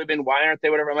are these women? Why aren't they?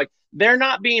 Whatever. I'm like, they're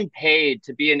not being paid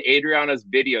to be in Adriana's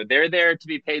video. They're there to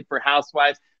be paid for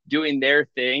housewives doing their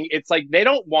thing. It's like, they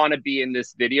don't want to be in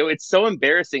this video. It's so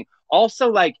embarrassing. Also,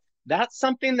 like, that's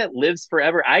something that lives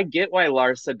forever. I get why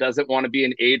Larsa doesn't want to be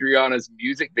in Adriana's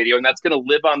music video, and that's going to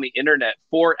live on the internet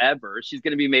forever. She's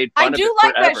going to be made fun of. I do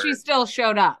like that she still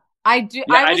showed up. I do.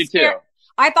 Yeah, I do too.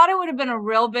 I thought it would have been a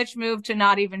real bitch move to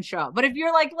not even show up. But if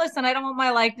you're like, listen, I don't want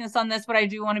my likeness on this, but I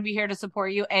do want to be here to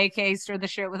support you, aka stir the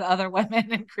shit with other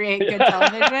women and create good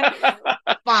television,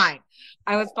 fine.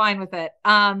 I was fine with it.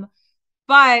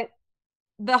 But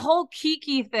the whole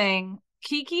Kiki thing,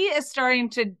 Kiki is starting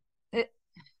to.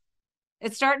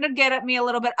 It's starting to get at me a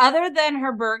little bit. Other than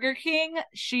her Burger King,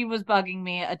 she was bugging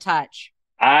me a touch.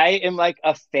 I am like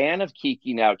a fan of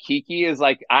Kiki now. Kiki is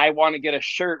like, I want to get a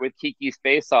shirt with Kiki's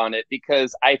face on it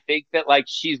because I think that like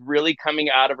she's really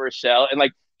coming out of her shell. And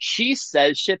like she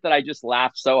says shit that I just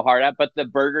laugh so hard at, but the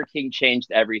Burger King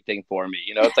changed everything for me.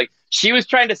 You know, it's like she was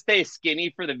trying to stay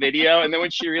skinny for the video. And then when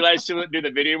she realized she wouldn't do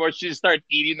the video anymore, she just started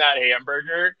eating that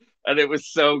hamburger. And it was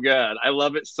so good. I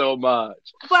love it so much.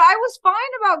 But I was fine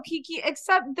about Kiki,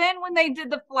 except then when they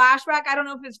did the flashback, I don't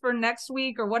know if it's for next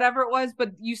week or whatever it was, but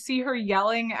you see her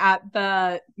yelling at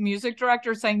the music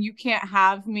director saying, you can't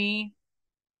have me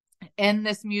in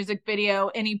this music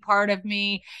video, any part of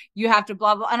me. You have to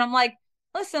blah, blah. And I'm like,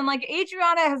 listen, like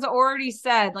Adriana has already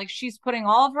said, like she's putting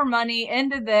all of her money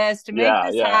into this to make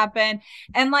this happen.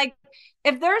 And like,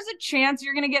 if there's a chance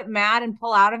you're going to get mad and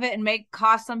pull out of it and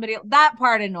cost somebody else, that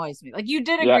part annoys me. Like you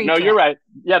did agree. No, you're right.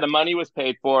 Yeah, the money was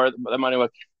paid for. The money was.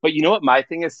 But you know what my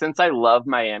thing is? Since I love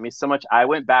Miami so much, I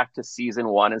went back to season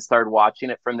 1 and started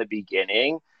watching it from the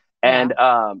beginning. And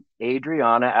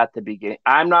Adriana at the beginning,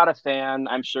 I'm not a fan.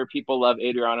 I'm sure people love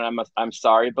Adriana. I'm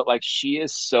sorry, but like she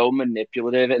is so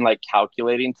manipulative and like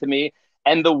calculating to me.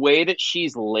 And the way that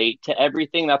she's late to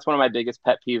everything, that's one of my biggest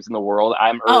pet peeves in the world.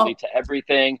 I'm early to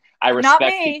everything. I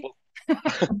respect people.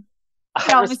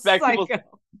 I respect people.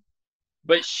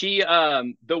 But she,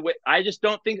 the way, I just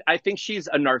don't think, I think she's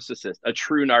a narcissist, a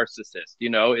true narcissist.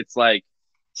 You know, it's like,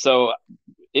 so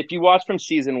if you watch from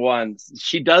season 1,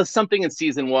 she does something in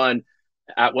season 1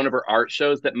 at one of her art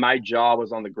shows that my jaw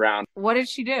was on the ground. What did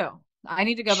she do? I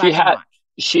need to go back and watch.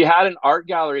 she had an art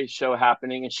gallery show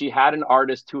happening, and she had an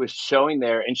artist who was showing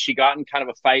there, and she got in kind of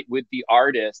a fight with the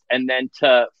artist, and then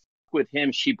to with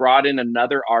him, she brought in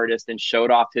another artist and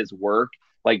showed off his work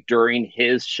like during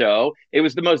his show. It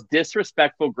was the most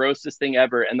disrespectful, grossest thing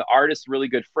ever, and the artist's really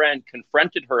good friend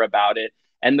confronted her about it,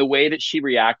 and the way that she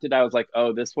reacted, I was like,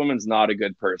 oh, this woman's not a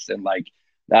good person. Like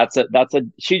that's a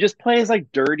she just plays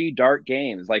like dirty dark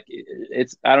games. Like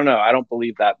it's I don't know, I don't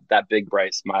believe that big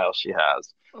bright smile she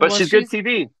has, but Well, she's good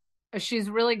TV. she's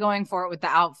really going for it with the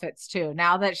outfits too.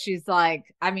 Now that she's like,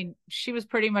 I mean, she was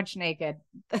pretty much naked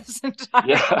this entire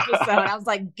Yeah. episode. I was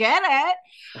like, get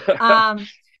it.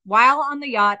 While on the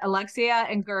yacht, Alexia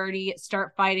and Gertie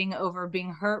start fighting over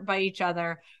being hurt by each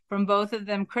other from both of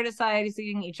them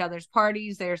criticizing each other's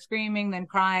parties. They're screaming, then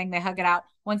crying. They hug it out.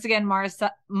 Once again,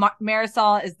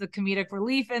 Marisol is the comedic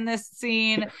relief in this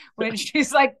scene when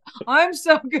she's like, I'm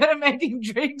so good at making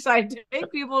drinks. I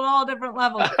take people to all different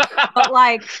levels. But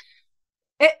like,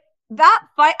 that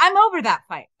fight, I'm over that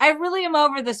fight. I really am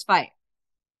over this fight.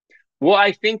 Well,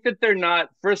 I think that they're not.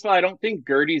 First of all, I don't think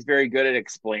Gertie's very good at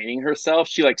explaining herself.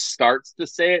 She like starts to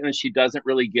say it and then she doesn't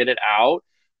really get it out.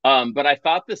 But I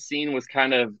thought the scene was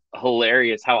kind of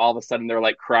hilarious how all of a sudden they're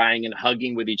like crying and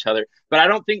hugging with each other. But I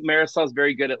don't think Marisol's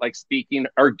very good at like speaking,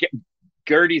 or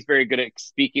Gertie's very good at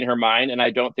speaking her mind. And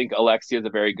I don't think Alexia is a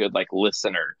very good like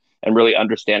listener and really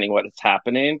understanding what is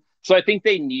happening. So I think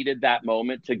they needed that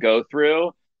moment to go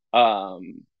through.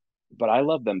 But I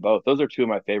love them both. Those are two of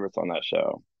my favorites on that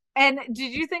show. And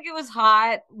did you think it was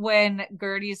hot when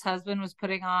Gertie's husband was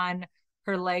putting on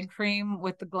her leg cream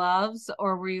with the gloves?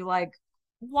 Or were you like,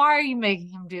 why are you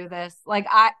making him do this? Like,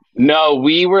 No,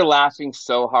 we were laughing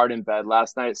so hard in bed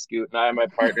last night, Scoot and I and my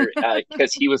partner,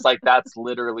 because he was like, that's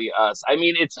literally us. I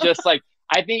mean, it's just like,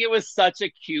 I think it was such a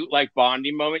cute, like,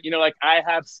 bonding moment. You know, like, I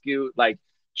have Scoot, like,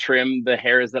 trim the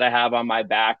hairs that I have on my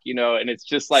back, you know, and it's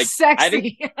just like, sexy. I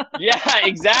think, yeah,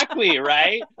 exactly,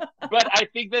 right? But I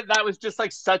think that was just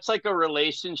like such like a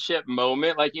relationship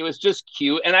moment. Like, it was just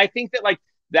cute. And I think that, like,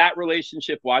 that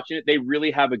relationship, watching it, they really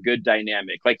have a good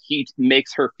dynamic. Like, he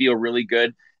makes her feel really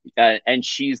good, and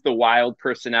she's the wild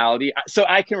personality. So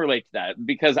I can relate to that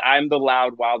because I'm the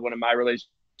loud, wild one in my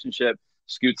relationship.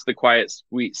 Scoot's the quiet,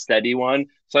 sweet, steady one.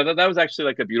 So I thought that was actually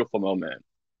like a beautiful moment.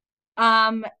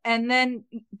 And then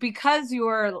because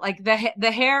you're like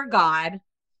the hair god,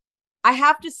 I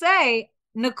have to say,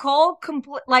 Nicole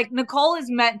Nicole is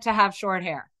meant to have short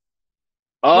hair.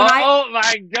 Oh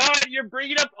my God, you're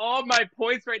bringing up all my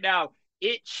points right now.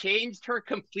 It changed her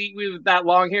completely with that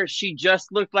long hair. She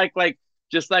just looked like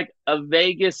just like a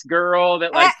Vegas girl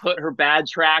that like put her bad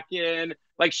track in.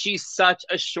 Like, she's such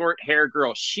a short hair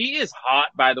girl. She is hot,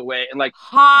 by the way. And like,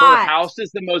 her house is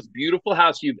the most beautiful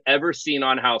house you've ever seen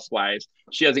on Housewives.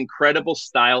 She has incredible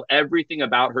style. Everything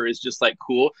about her is just like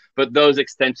cool. But those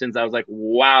extensions, I was like,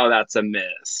 wow, that's a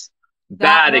miss.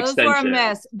 Bad those extension. were a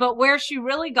miss. But where she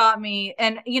really got me,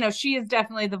 and you know, she is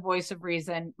definitely the voice of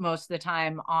reason most of the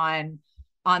time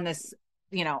on this,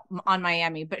 you know, on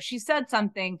Miami. But she said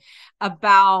something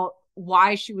about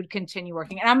why she would continue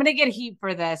working. And I'm going to get heat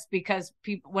for this because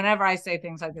people, whenever I say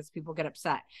things like this, people get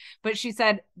upset. But she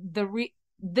said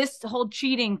this whole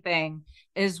cheating thing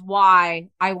is why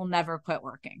I will never quit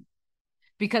working,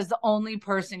 because the only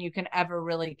person you can ever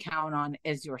really count on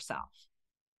is yourself.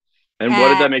 And what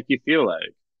did that make you feel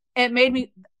like? It made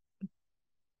me,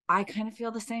 I kind of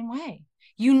feel the same way.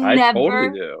 I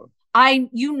totally do.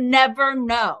 You never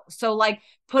know. So like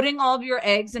putting all of your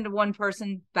eggs into one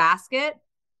person's basket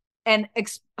and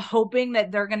hoping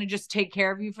that they're going to just take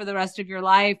care of you for the rest of your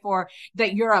life, or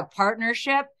that you're a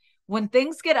partnership. When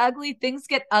things get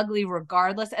ugly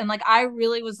regardless. And like, I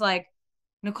really was like,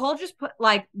 Nicole just put,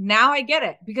 like, now I get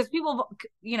it, because people,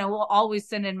 you know, will always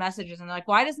send in messages and they're like,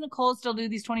 why does Nicole still do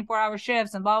these 24-hour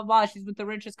shifts and blah, blah, blah. She's with the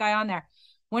richest guy on there.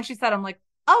 When she said, I'm like,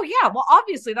 oh yeah, well,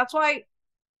 obviously that's why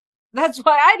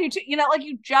I do too. You know, like,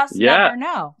 you just never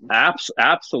know.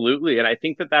 Absolutely. And I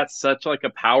think that that's such like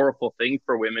a powerful thing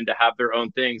for women to have their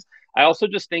own things. I also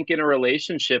just think in a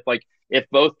relationship, like, if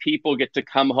both people get to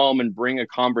come home and bring a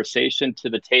conversation to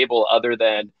the table other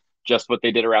than just what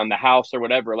they did around the house or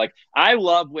whatever. Like, I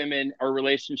love women or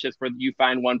relationships where you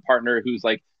find one partner who's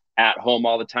like at home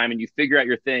all the time and you figure out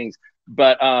your things.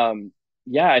 But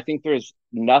yeah, I think there's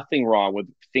nothing wrong with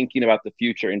thinking about the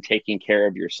future and taking care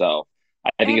of yourself.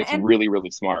 I think it's really,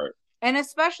 really smart. And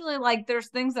especially, like, there's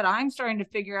things that I'm starting to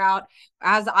figure out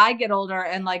as I get older,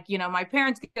 and like, you know, my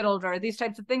parents get older, these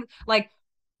types of things. Like,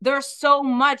 there's so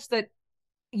much that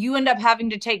you end up having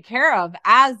to take care of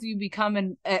as you become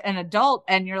an adult.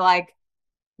 And you're like,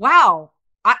 wow,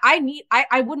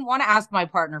 I wouldn't want to ask my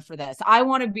partner for this. I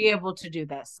want to be able to do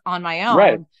this on my own.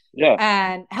 Right. Yeah.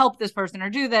 And help this person or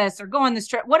do this or go on this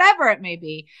trip, whatever it may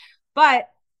be. But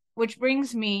which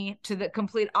brings me to the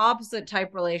complete opposite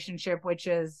type relationship, which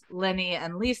is Lenny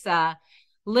and Lisa.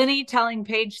 Lenny telling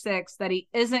Page Six that he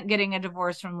isn't getting a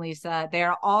divorce from Lisa. They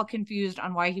are all confused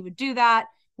on why he would do that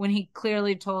when he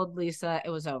clearly told Lisa it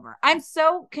was over. I'm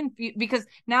so confused because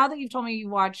now that you've told me you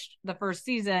watched the first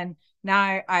season,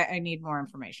 now I need more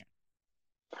information.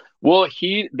 Well,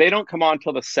 they don't come on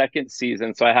till the second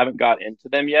season, so I haven't got into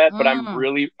them yet, but I'm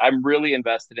really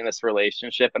invested in this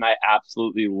relationship, and I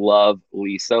absolutely love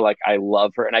Lisa. Like, I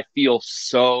love her and I feel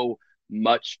so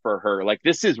much for her. Like,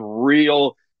 this is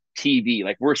real TV.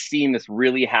 Like, we're seeing this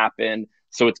really happen,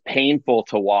 so it's painful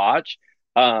to watch.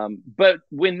 But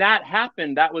when that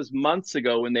happened, that was months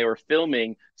ago when they were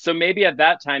filming. So maybe at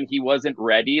that time he wasn't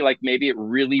ready. Like, maybe it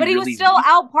really, but he really was still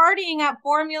out partying at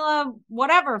Formula,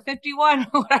 whatever, 51,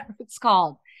 whatever it's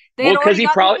called. Because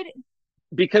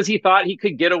he thought he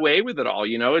could get away with it all.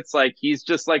 You know, it's like, he's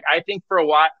just like, I think for a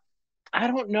while, I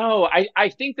don't know. I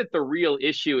think that the real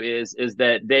issue is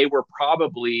that they were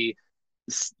probably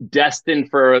destined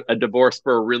for a divorce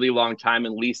for a really long time,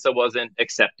 and Lisa wasn't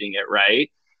accepting it. Right.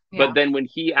 Yeah. But then when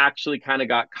he actually kind of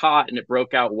got caught and it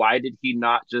broke out, why did he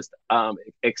not just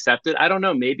accept it? I don't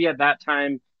know. Maybe at that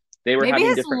time they were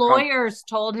having different lawyers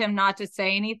told him not to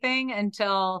say anything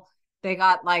until they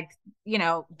got, like, you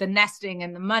know, the nesting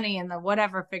and the money and the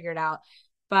whatever figured out.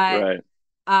 But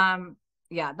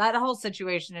yeah, that whole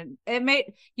situation,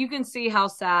 you can see how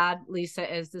sad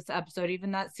Lisa is this episode.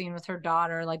 Even that scene with her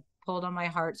daughter, like, pulled on my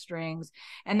heartstrings.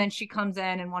 And then she comes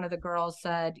in and one of the girls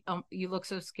said, you look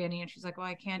so skinny. And she's like, well,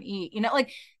 I can't eat. You know,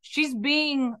 like, she's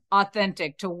being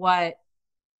authentic to what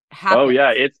happened. Oh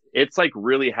yeah, it's like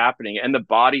really happening. And the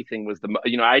body thing was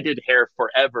I did hair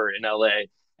forever in LA,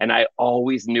 and I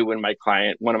always knew when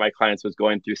one of my clients was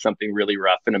going through something really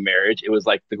rough in a marriage. It was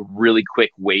like the really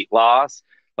quick weight loss,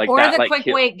 like, or that, the like, quick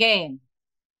weight gain.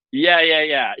 Yeah.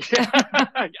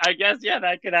 I guess, yeah,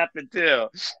 that could happen too.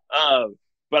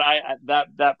 But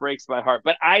that breaks my heart.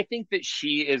 But I think that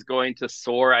she is going to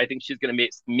soar. I think she's going to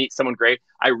meet someone great.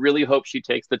 I really hope she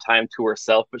takes the time to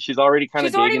herself. But she's already kind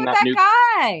of dating that new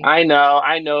guy. I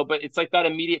know. But it's like that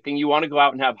immediate thing. You want to go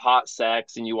out and have hot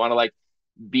sex, and you want to, like,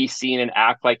 be seen and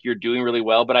act like you're doing really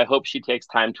well. But I hope she takes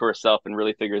time to herself and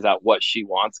really figures out what she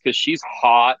wants, because she's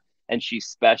hot and she's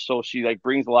special. She, like,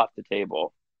 brings a lot to the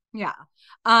table. Yeah.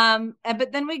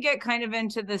 But then we get kind of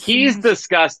into this. He's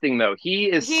disgusting, though. He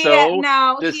is disgusting.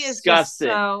 He is just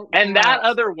so and gross. That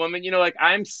other woman, you know, like,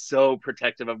 I'm so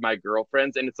protective of my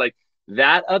girlfriends, and it's like,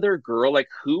 that other girl, like,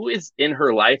 who is in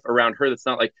her life around her that's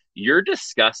not like, you're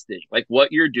disgusting. Like,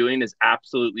 what you're doing is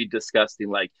absolutely disgusting.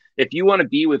 Like, if you want to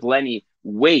be with Lenny,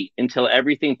 wait until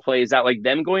everything plays out. Like,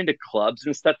 them going to clubs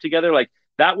and stuff together, like,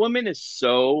 that woman is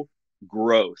so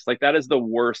gross. Like, that is the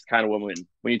worst kind of woman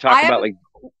when you talk about, like.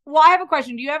 Well, I have a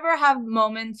question. Do you ever have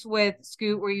moments with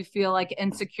Scoot where you feel like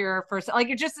insecure for, like,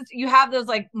 you have those,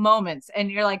 like, moments and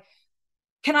you're like,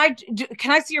 can I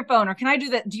see your phone, or can I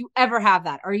do that? Do you ever have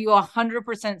that? Are you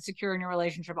 100% secure in your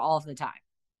relationship all of the time?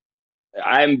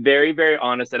 I'm very, very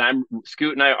honest, and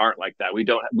Scoot and I aren't like that.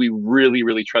 We really,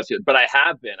 really trust you. But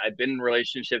I've been in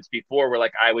relationships before where,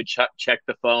 like, I would check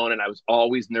the phone, and I was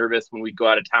always nervous when we'd go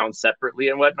out of town separately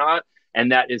and whatnot.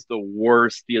 And that is the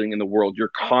worst feeling in the world.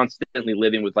 You're constantly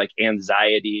living with, like,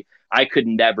 anxiety. I could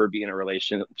never be in a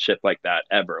relationship like that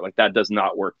ever. Like, that does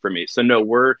not work for me. So no,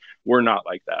 we're not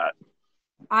like that.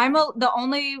 The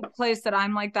only place that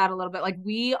I'm like that a little bit. Like,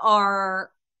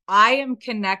 I am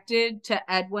connected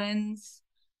to Edwin's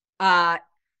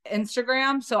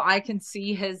Instagram, so I can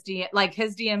see his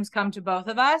DMs come to both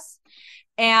of us.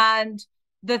 And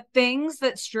the things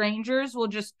that strangers will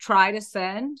just try to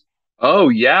send. Oh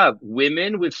yeah,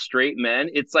 women with straight men,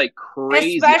 it's like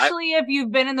crazy. Especially if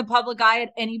you've been in the public eye at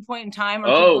any point in time, or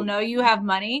people know you have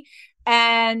money.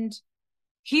 And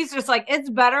he's just like, it's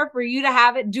better for you to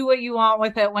have it, do what you want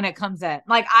with it when it comes in.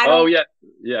 Like, I don't. Oh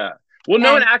yeah. Well,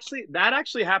 no, and that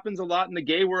actually happens a lot in the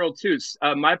gay world too.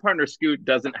 My partner Scoot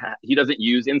doesn't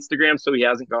use Instagram, so he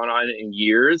hasn't gone on it in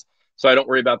years. So I don't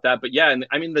worry about that. But yeah, and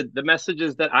I mean, the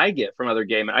messages that I get from other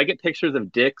gay men, I get pictures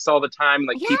of dicks all the time,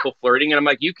 like people flirting. And I'm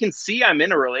like, you can see I'm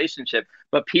in a relationship,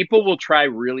 but people will try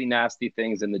really nasty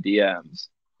things in the DMs.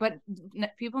 But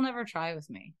people never try with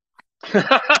me.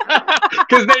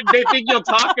 Because they think you'll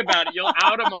talk about it. You'll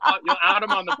out them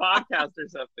on the podcast or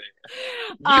something.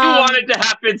 You want it to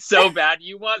happen so bad.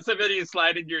 You want somebody to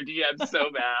slide in your DMs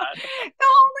so bad. The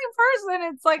only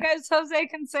person, it's like, it's Jose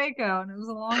Canseco, and it was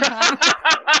a long time.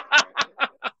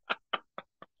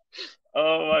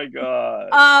 Oh my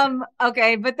God.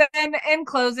 Okay, but then in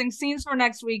closing, scenes for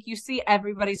next week, you see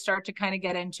everybody start to kind of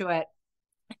get into it.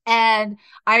 And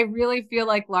I really feel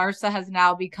like Larsa has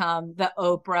now become the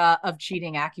Oprah of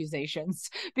cheating accusations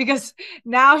because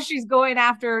now she's going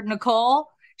after Nicole.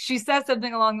 She says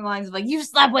something along the lines of like, you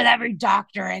slept with every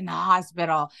doctor in the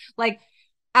hospital. Like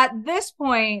at this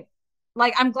point,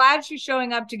 like I'm glad she's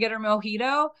showing up to get her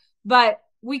mojito, but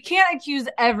we can't accuse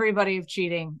everybody of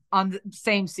cheating on the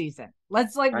same season.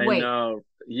 Let's like I wait. know.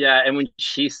 Yeah, and when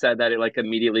she said that, it like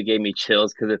immediately gave me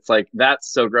chills because it's like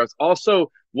that's so gross.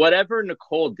 Also, whatever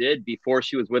Nicole did before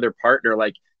she was with her partner,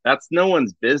 like that's no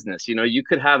one's business. You know, you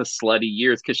could have a slutty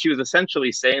years because she was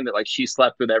essentially saying that like she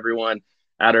slept with everyone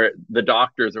at her the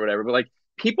doctors or whatever. But like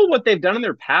people, what they've done in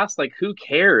their past, like who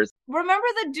cares? Remember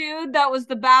the dude that was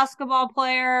the basketball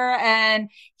player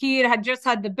and he had just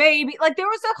had the baby? Like there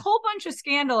was a whole bunch of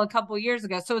scandal a couple years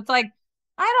ago. So it's like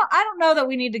I don't know that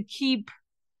we need to keep.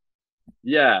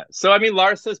 Yeah. So I mean,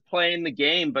 Larsa's playing the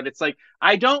game, but it's like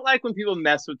I don't like when people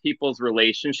mess with people's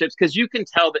relationships because you can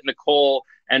tell that Nicole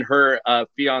and her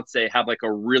fiance have like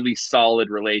a really solid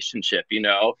relationship, you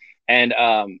know. And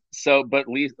so, but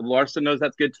Larsa knows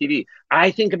that's good TV.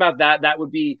 I think about that. That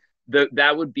would be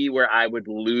where I would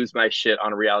lose my shit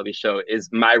on a reality show is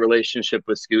my relationship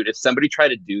with Scoot. If somebody tried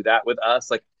to do that with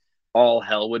us, like all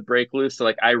hell would break loose. So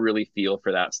like I really feel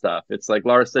for that stuff. It's like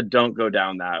Larsa, don't go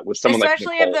down that with someone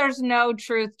especially like if there's no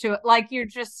truth to it. Like you're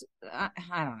just I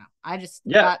don't know. I just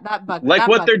like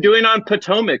what they're doing on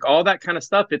Potomac, all that kind of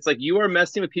stuff. It's like you are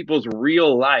messing with people's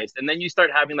real lives, and then you start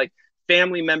having like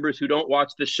family members who don't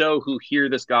watch the show who hear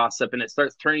this gossip, and it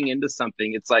starts turning into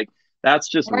something. It's like that's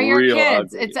just or your real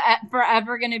kids. ugly. It's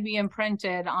forever going to be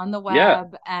imprinted on the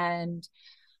web and.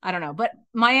 I don't know, but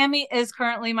Miami is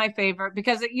currently my favorite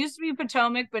because it used to be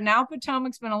Potomac, but now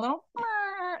Potomac's been a little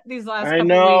these last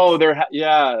couple weeks.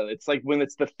 It's like when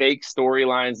it's the fake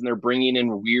storylines and they're bringing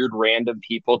in weird random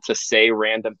people to say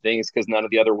random things because none of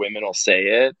the other women will say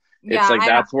it. It's like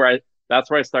that's where I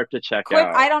start to check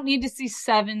out. I don't need to see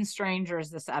 7 strangers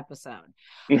this episode.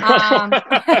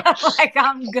 Like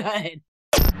I'm good.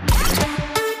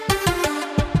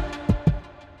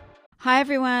 Hi,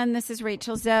 everyone. This is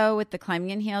Rachel Zoe with the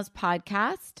Climbing in Heels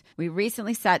podcast. We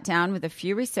recently sat down with a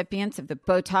few recipients of the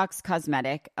Botox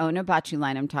Cosmetic,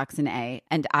 Onabotulinum Toxin A,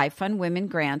 and iFund Women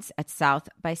grants at South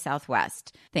by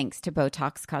Southwest, thanks to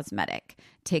Botox Cosmetic.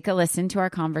 Take a listen to our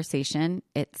conversation.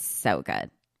 It's so good.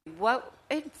 What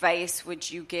advice would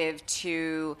you give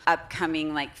to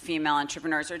upcoming like female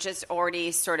entrepreneurs or just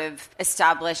already sort of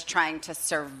established trying to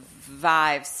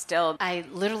survive still? I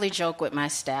literally joke with my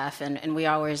staff and we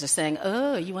always are saying,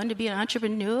 oh, you want to be an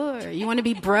entrepreneur? You want to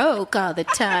be broke all the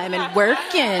time and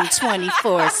working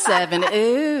 24/7.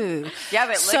 Ooh. Yeah,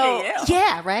 but look at you.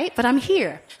 Yeah, right? But I'm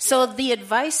here. So the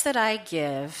advice that I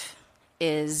give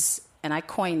is, and I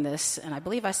coined this, and I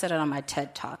believe I said it on my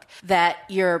TED Talk, that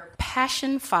your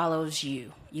passion follows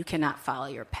you. You cannot follow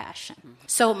your passion.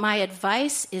 So my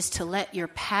advice is to let your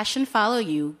passion follow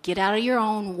you, get out of your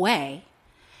own way,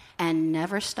 and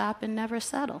never stop and never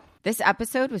settle. This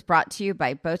episode was brought to you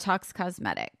by Botox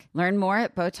Cosmetic. Learn more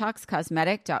at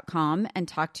BotoxCosmetic.com and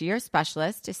talk to your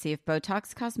specialist to see if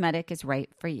Botox Cosmetic is right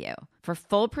for you. For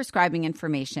full prescribing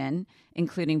information,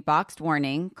 including boxed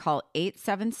warning, call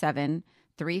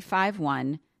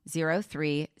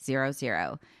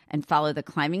 877-351-0300 and follow the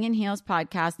Climbing in Heels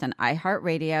podcast on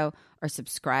iHeartRadio or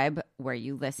subscribe where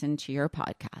you listen to your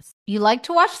podcast. You like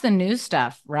to watch the new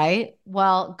stuff, right?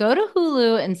 Well, go to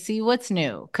Hulu and see what's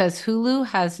new because Hulu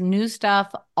has new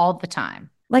stuff all the time.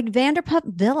 Like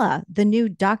Vanderpump Villa, the new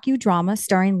docudrama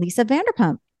starring Lisa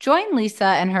Vanderpump. Join Lisa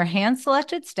and her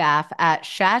hand-selected staff at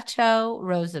Chateau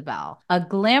Rosabelle, a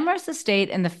glamorous estate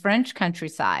in the French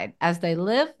countryside, as they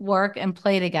live, work, and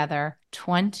play together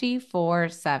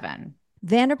 24/7.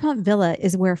 Vanderpump Villa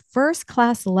is where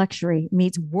first-class luxury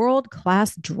meets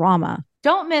world-class drama.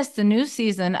 Don't miss the new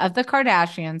season of The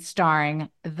Kardashians starring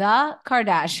The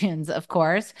Kardashians, of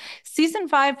course. Season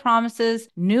 5 promises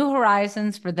new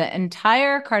horizons for the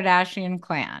entire Kardashian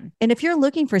clan. And if you're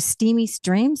looking for steamy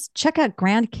streams, check out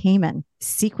Grand Cayman,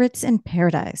 Secrets in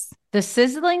Paradise. The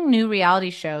sizzling new reality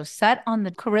show set on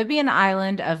the Caribbean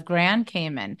island of Grand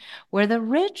Cayman, where the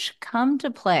rich come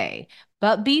to play.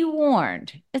 But be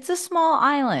warned, it's a small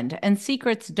island and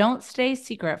secrets don't stay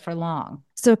secret for long.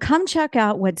 So come check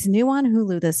out what's new on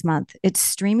Hulu this month. It's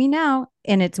streaming now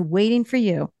and it's waiting for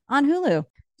you on Hulu.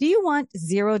 Do you want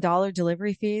 $0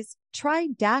 delivery fees? Try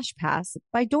Dash Pass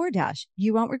by DoorDash.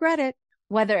 You won't regret it.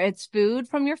 Whether it's food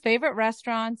from your favorite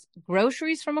restaurants,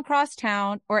 groceries from across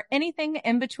town, or anything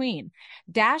in between,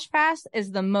 DashPass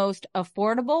is the most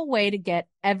affordable way to get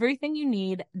everything you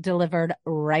need delivered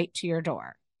right to your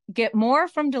door. Get more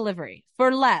from delivery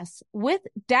for less with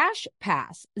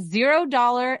DashPass.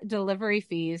 $0 delivery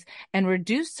fees and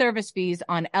reduced service fees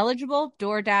on eligible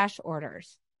DoorDash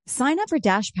orders. Sign up for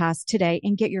DashPass today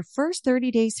and get your first 30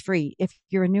 days free if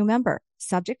you're a new member.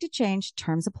 Subject to change,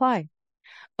 terms apply.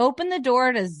 Open the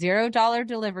door to $0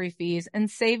 delivery fees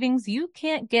and savings you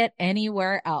can't get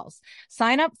anywhere else.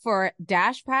 Sign up for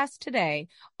DashPass today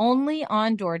only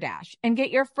on DoorDash and get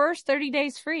your first 30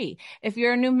 days free if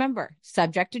you're a new member.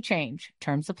 Subject to change.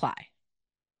 Terms apply.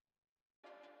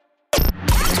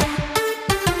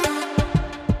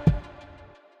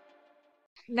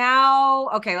 Now,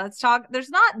 okay, let's talk.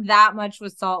 There's not that much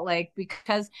with Salt Lake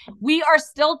because we are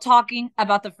still talking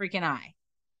about the freaking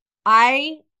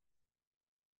eye.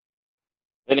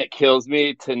 And it kills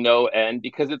me to no end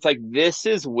because it's like this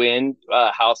is when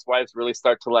housewives really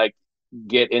start to like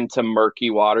get into murky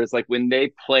waters. Like when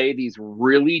they play these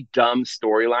really dumb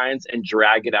storylines and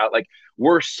drag it out. Like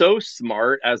we're so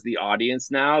smart as the audience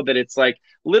now that it's like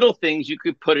little things you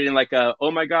could put it in like a,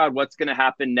 oh my God, what's going to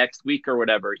happen next week or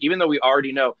whatever, even though we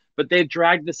already know. But they've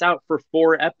dragged this out for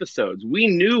 4 episodes. We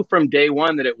knew from day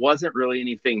one that it wasn't really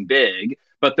anything big,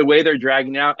 but the way they're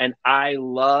dragging it out, and I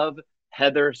love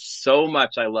Heather so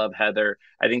much. I love Heather.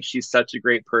 I think she's such a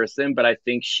great person, but I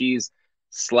think she's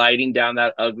sliding down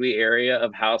that ugly area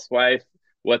of housewife,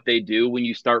 what they do when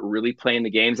you start really playing the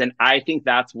games. And I think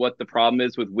that's what the problem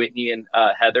is with Whitney and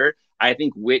Heather. I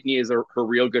think Whitney is her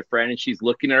real good friend, and she's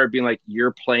looking at her being like,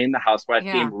 you're playing the housewife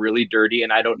game really dirty,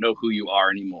 and I don't know who you are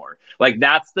anymore. Like,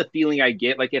 that's the feeling I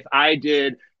get. Like, if I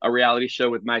did a reality show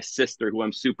with my sister, who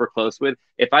I'm super close with,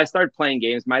 if I started playing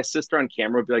games, my sister on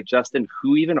camera would be like, Justin,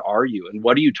 who even are you? And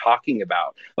what are you talking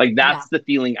about? Like, that's the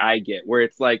feeling I get, where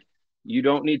it's like, you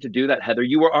don't need to do that, Heather.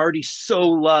 You were already so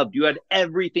loved. You had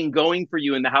everything going for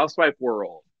you in the housewife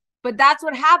world. But that's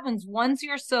what happens. Once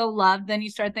you're so loved, then you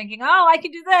start thinking, oh, I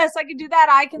could do this, I could do that.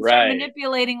 I can start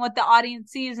manipulating what the audience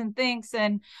sees and thinks.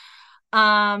 And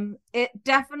it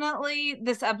definitely,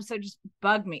 this episode just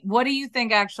bugged me. What do you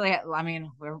think actually? I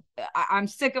mean, I'm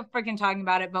sick of freaking talking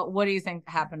about it, but what do you think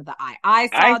happened to the eye? I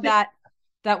saw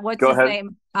that what's his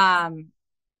name?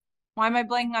 Why am I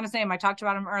blanking on his name? I talked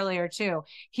about him earlier too.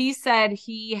 He said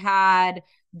he had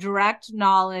direct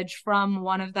knowledge from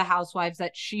one of the housewives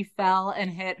that she fell and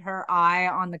hit her eye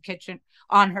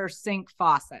on her sink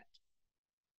faucet.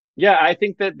 Yeah, I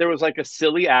think that there was like a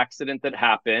silly accident that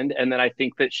happened. And then I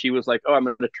think that she was like, oh, I'm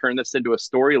going to turn this into a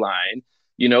storyline.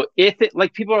 You know, if it,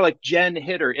 like, people are like, Jen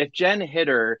hit her. If Jen hit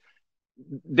her,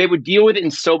 they would deal with it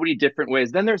in so many different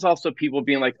ways. Then there's also people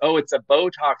being like, oh, it's a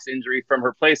Botox injury from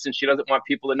her place and she doesn't want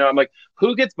people to know. I'm like,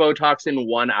 who gets Botox in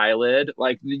one eyelid?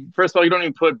 Like, first of all, you don't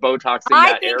even put Botox in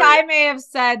that area. I may have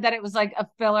said that it was like a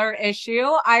filler issue.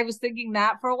 I was thinking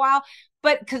that for a while,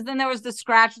 but because then there was the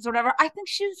scratches or whatever. I think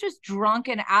she was just drunk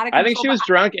and out of control. I think she was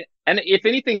drunk. And if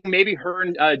anything, maybe her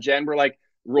and Jen were like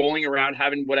rolling around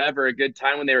having whatever, a good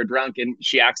time when they were drunk and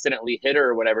she accidentally hit her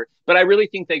or whatever. But I really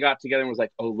think they got together and was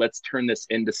like, oh, let's turn this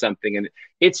into something. And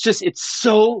it's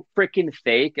so freaking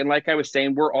fake. And like I was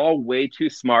saying, we're all way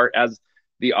too smart as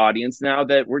the audience now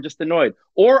that we're just annoyed.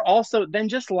 Or also then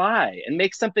just lie and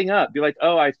make something up. Be like,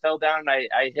 oh, I fell down and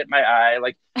I hit my eye.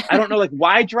 Like, I don't know, like,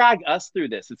 why drag us through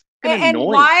this? It's and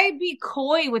why be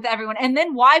coy with everyone? And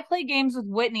then why play games with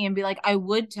Whitney and be like, I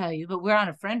would tell you, but we're on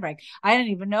a friend break. I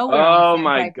didn't even know. Oh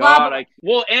my God.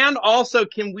 Well, and also,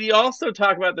 can we also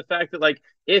talk about the fact that, like,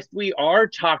 if we are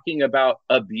talking about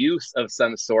abuse of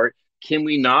some sort, can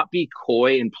we not be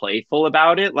coy and playful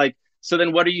about it? Like, so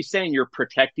then what are you saying? You're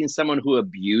protecting someone who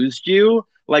abused you?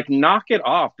 Like, knock it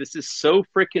off. This is so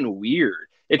freaking weird.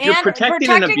 If you're protecting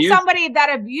somebody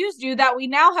that abused you, that we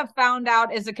now have found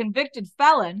out is a convicted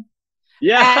felon.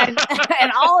 Yeah.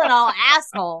 And all in all,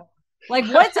 asshole. Like,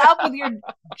 what's up with your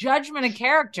judgment of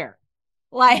character?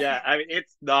 Like, yeah, I mean,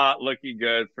 it's not looking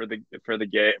good for the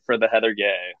Heather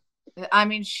Gay. I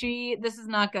mean, this is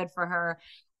not good for her.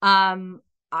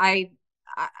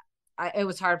 It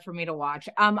was hard for me to watch.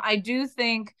 I do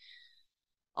think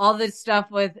all this stuff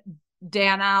with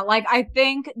Dana, like, I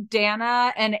think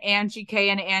Dana and Angie K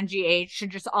and Angie H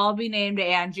should just all be named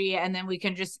Angie, and then we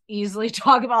can just easily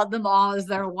talk about them all as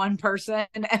their one person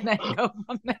and then go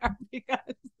from there, because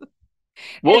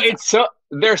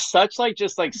they're such like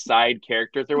just like side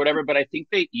characters or whatever, but I think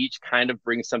they each kind of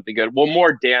bring something good. Well,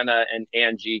 more Dana and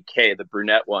Angie K, the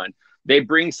brunette one. They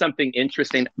bring something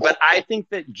interesting, but I think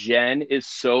that Jen is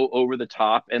so over the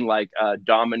top and like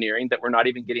domineering that we're not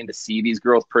even getting to see these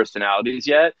girls' personalities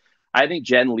yet. I think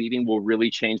Jen leaving will really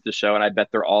change the show, and I bet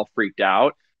they're all freaked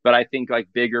out. But I think like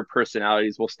bigger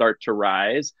personalities will start to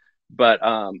rise. But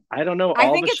I don't know. I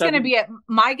All of think a it's going to sudden, be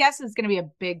my guess is going to be a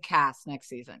big cast next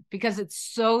season because it's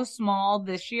so small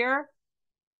this year.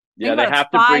 yeah, they have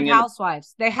to five bring in.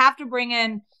 housewives. They have to bring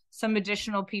in some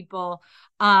additional people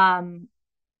and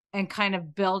kind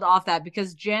of build off that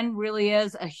because Jen really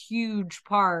is a huge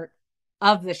part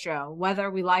of the show,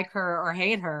 whether we like her or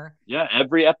hate her. Yeah,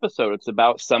 every episode it's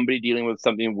about somebody dealing with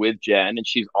something with Jen, and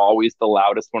she's always the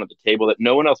loudest one at the table that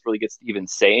no one else really gets to even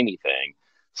say anything.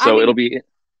 So it'll be.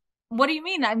 What do you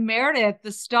mean? I'm Meredith,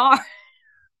 the star.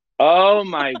 Oh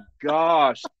my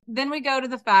gosh. Then we go to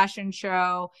the fashion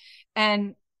show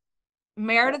and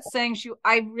Meredith saying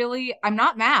I'm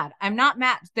not mad. I'm not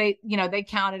mad. They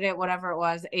counted it, whatever it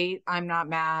was, 8 I'm not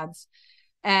mads.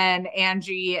 And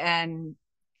Angie and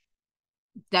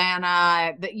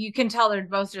Diana, that you can tell they're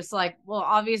both just like, well,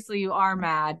 obviously you are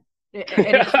mad.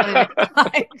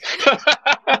 Like.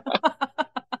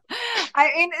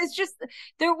 It's just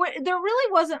there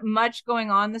really wasn't much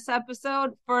going on this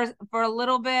episode. For a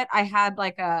little bit, I had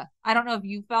like I don't know if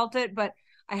you felt it, but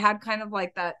I had kind of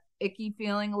like that icky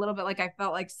feeling a little bit, like I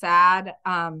felt like sad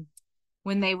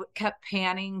when they kept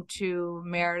panning to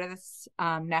Meredith's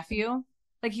nephew.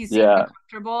 Like he seemed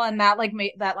uncomfortable, and that like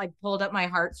made that like pulled up my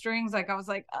heartstrings. Like I was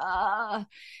like,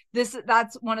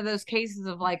 that's one of those cases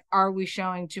of like, are we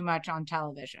showing too much on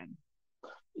television?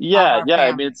 Yeah.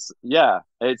 I mean,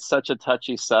 it's such a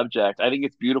touchy subject. I think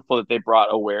it's beautiful that they brought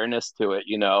awareness to it,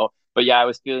 But yeah, I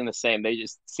was feeling the same. They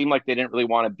just seemed like they didn't really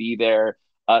want to be there.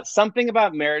 Something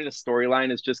about Meredith's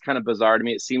storyline is just kind of bizarre to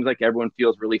me. It seems like everyone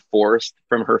feels really forced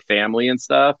from her family and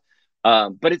stuff.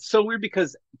 But it's so weird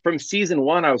because from season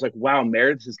 1, I was like, wow,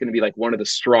 Meredith is going to be like one of the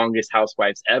strongest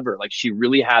housewives ever. Like she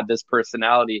really had this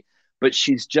personality, but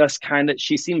she's just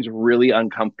she seems really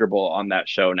uncomfortable on that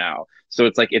show now. So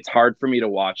it's like, it's hard for me to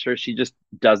watch her. She just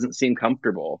doesn't seem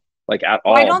comfortable like at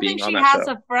all. I don't think she has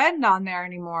a friend on there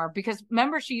anymore because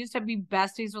remember, she used to be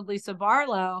besties with Lisa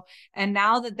Barlow. And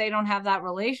now that they don't have that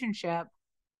relationship,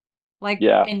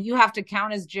 and you have to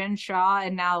count as Jen Shaw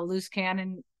and now Loose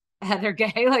Cannon Heather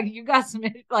Gay, like you got some,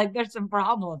 like there's some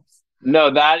problems. No,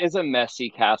 that is a messy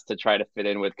cast to try to fit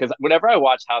in with. Because whenever I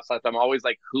watch Housewives, I'm always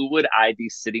like, who would I be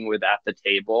sitting with at the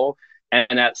table?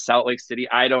 And at Salt Lake City,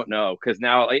 I don't know. Because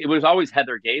now it was always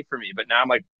Heather Gay for me. But now I'm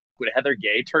like, would Heather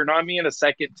Gay turn on me in a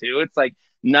second too? It's like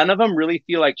none of them really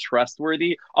feel like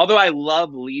trustworthy. Although I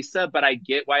love Lisa, but I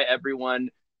get why everyone.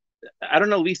 I don't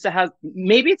know.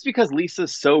 Maybe it's because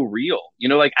Lisa's so real.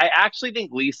 Like I actually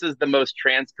think Lisa's the most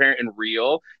transparent and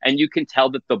real. And you can tell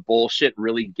that the bullshit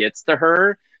really gets to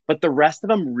her. But the rest of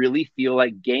them really feel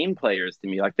like game players to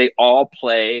me. Like they all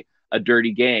play a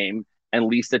dirty game and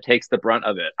Lisa takes the brunt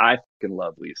of it. I fucking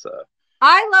love Lisa.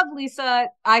 I love Lisa.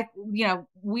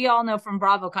 We all know from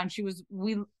BravoCon,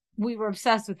 we were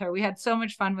obsessed with her. We had so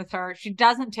much fun with her. She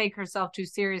doesn't take herself too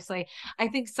seriously. I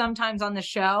think sometimes on the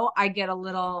show, I get a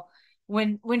little,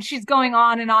 when she's going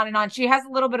on and on and on, she has a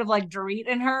little bit of like Dorit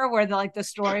in her where the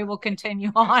story will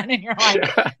continue on and you're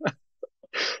like,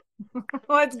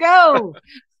 let's go.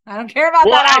 I don't care about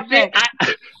that outfit.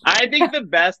 I think the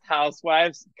best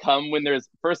housewives come when there's,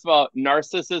 first of all,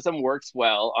 narcissism works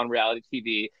well on reality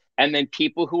TV. And then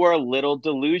people who are a little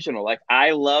delusional. Like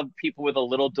I love people with a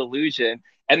little delusion.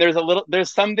 And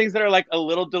there's some things that are like a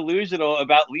little delusional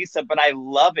about Lisa, but I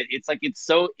love it. It's like, it's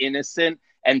so innocent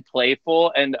and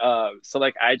playful. And so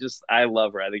like, I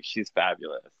love her. I think she's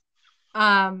fabulous.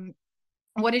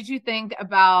 What did you think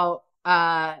about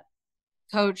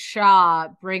Coach Shaw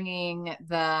bringing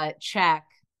the check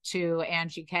to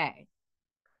Angie K?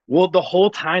 Well, the whole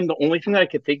time, the only thing that I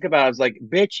could think about is like,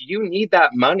 bitch, you need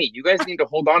that money. You guys need to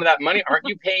hold on to that money. Aren't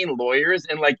you paying lawyers?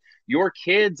 And like, your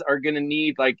kids are going to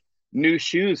need like new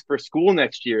shoes for school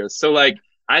next year. So like,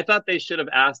 I thought they should have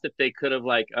asked if they could have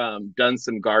like done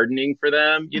some gardening for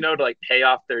them, to like pay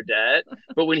off their debt.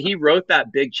 But when he wrote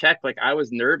that big check, like I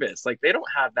was nervous. Like they don't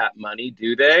have that money,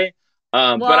 do they?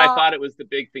 But I thought it was the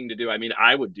big thing to do. I mean,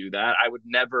 I would do that. I would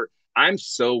never. I'm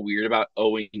so weird about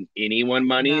owing anyone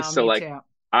money. No, so me like. Too.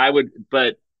 I would,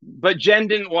 but Jen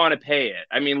didn't want to pay it.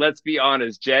 I mean, let's be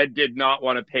honest. Jen did not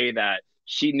want to pay that.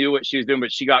 She knew what she was doing,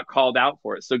 but she got called out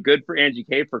for it. So good for Angie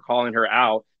K for calling her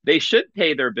out. They should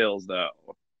pay their bills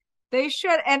though. They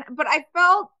should. But I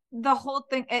felt the whole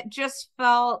thing, it just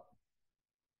felt,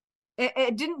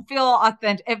 it didn't feel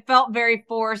authentic. It felt very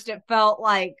forced. It felt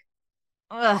like,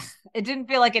 it didn't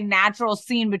feel like a natural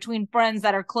scene between friends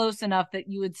that are close enough that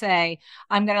you would say,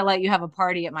 I'm going to let you have a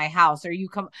party at my house, or you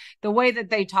come. The way that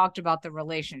they talked about the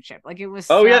relationship, like it was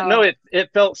Oh yeah, no, so. it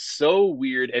felt so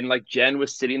weird, and like Jen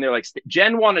was sitting there, like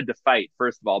Jen wanted to fight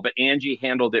first of all, but Angie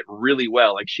handled it really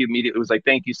well. Like she immediately was like,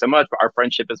 "Thank you so much, but our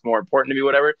friendship is more important to me,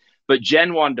 whatever." But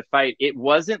Jen wanted to fight. It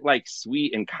wasn't like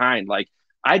sweet and kind. Like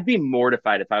I'd be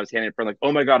mortified if I was handing it from like,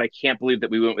 "Oh my God, I can't believe that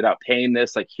we went without paying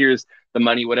this. Like here's the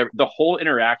money, whatever." The whole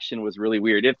interaction was really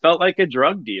weird. It felt like a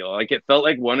drug deal. Like it felt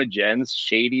like one of Jen's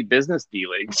shady business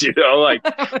dealings, you know? Like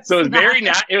so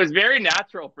it was very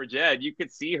natural for Jen. You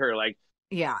could see her like.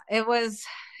 Yeah, it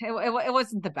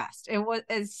wasn't the best.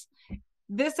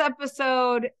 This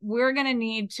episode, we're gonna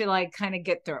need to like kind of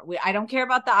get through it. I don't care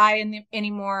about the eye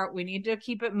anymore. We need to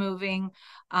keep it moving.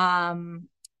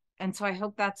 And so I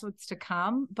hope that's what's to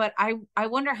come. But I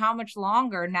wonder how much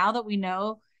longer, now that we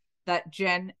know that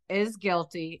Jen is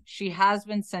guilty, she has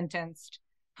been sentenced,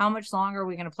 how much longer are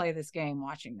we gonna play this game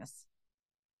watching this?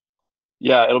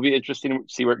 Yeah, it'll be interesting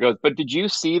to see where it goes. But did you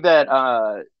see that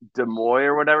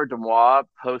Demois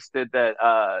posted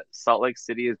that Salt Lake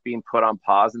City is being put on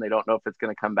pause and they don't know if it's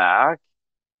going to come back?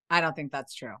 I don't think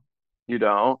that's true. You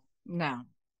don't? No.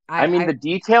 I mean, the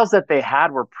details that they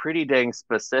had were pretty dang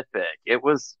specific. It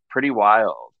was pretty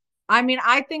wild. I mean,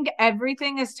 I think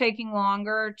everything is taking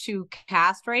longer to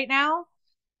cast right now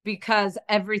because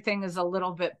everything is a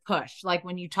little bit pushed. Like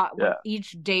when you talk, when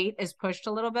each date is pushed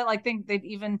a little bit. I think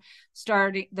they're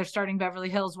starting Beverly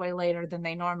Hills way later than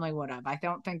they normally would have. I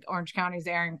don't think Orange County is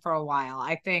airing for a while.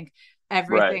 I think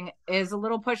everything is a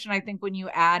little pushed. And I think when you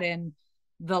add in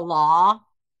the law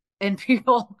and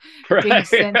people being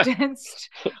sentenced,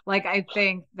 like, I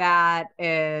think that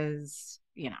is,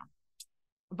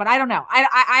 but I don't know.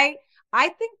 I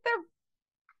think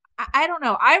I don't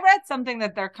know. I read something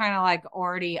that they're kind of like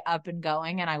already up and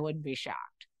going, and I wouldn't be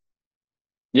shocked.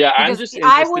 Yeah, because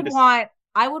I'm just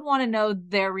I would want to know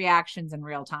their reactions in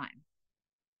real time.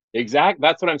 Exactly.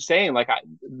 That's what I'm saying. Like,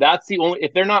 that's the only,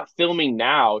 if they're not filming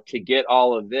now to get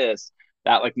all of this,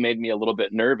 that like made me a little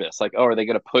bit nervous. Like, oh, are they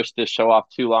going to push this show off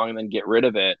too long and then get rid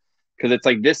of it? Because it's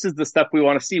like, this is the stuff we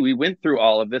want to see. We went through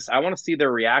all of this. I want to see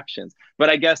their reactions.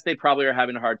 But I guess they probably are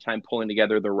having a hard time pulling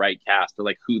together the right cast or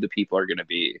like who the people are going to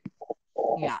be.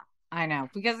 Yeah, I know.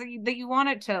 Because you want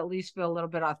it to at least feel a little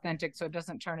bit authentic so it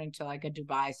doesn't turn into like a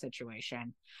Dubai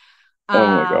situation. Oh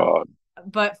my God.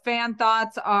 But fan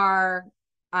thoughts are,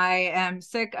 I am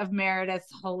sick of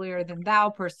Meredith's holier than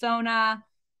thou persona.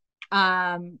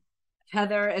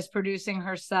 Heather is producing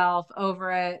herself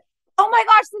over it. Oh my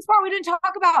gosh, this part we didn't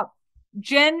talk about.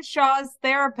 Jen Shah's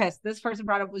therapist. This person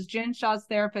brought up was Jen Shah's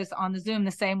therapist on the Zoom,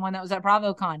 the same one that was at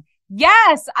BravoCon.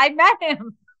 Yes, I met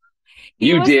him.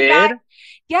 You did?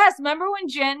 Yes. Remember when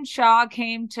Jen Shah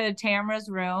came to Tamra's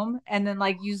room and then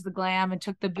like used the glam and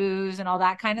took the booze and all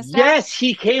that kind of stuff? Yes,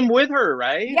 he came with her,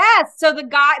 right? Yes. So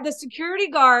the security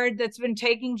guard that's been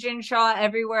taking Jen Shah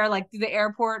everywhere, like through the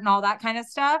airport and all that kind of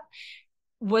stuff,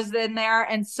 was in there.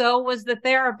 And so was the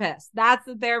therapist. That's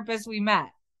the therapist we met.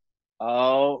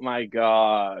 Oh my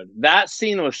God. That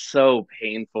scene was so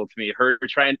painful to me. Her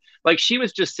trying, like, she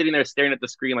was just sitting there staring at the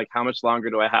screen, like, how much longer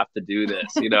do I have to do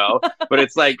this? But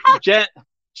it's like, Jen,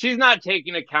 she's not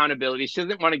taking accountability. She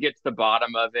doesn't want to get to the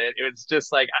bottom of it. It's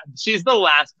just like, she's the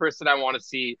last person I want to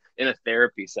see in a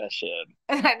therapy session.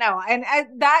 I know. And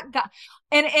that guy,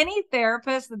 and any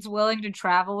therapist that's willing to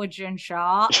travel with Jen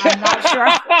Shah, I'm not sure.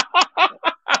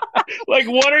 Like,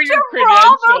 what are your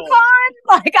credentials?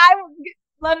 Like,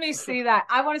 let me see that.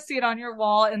 I want to see it on your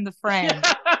wall in the frame.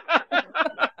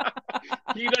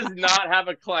 He does not have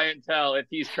a clientele if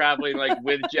he's traveling like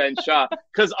with Jen Shah.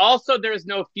 Because also there's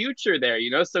no future there,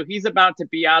 so he's about to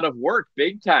be out of work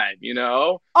big time,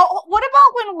 Oh, what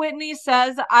about when Whitney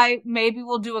says, I maybe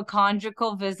will do a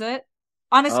conjugal visit?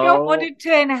 On a scale of 1 to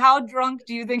 10, how drunk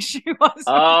do you think she was?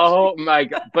 Oh my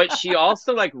God. But she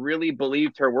also like really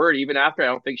believed her word even after. I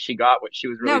don't think she got what she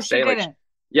was really saying. She didn't.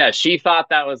 Yeah, she thought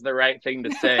that was the right thing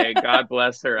to say. God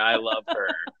bless her. I love her.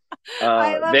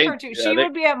 I love her too. She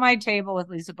would be at my table with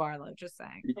Lisa Barlow, just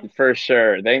saying. For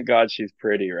sure. Thank God she's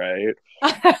pretty, right?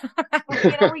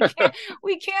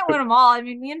 we can't win them all. I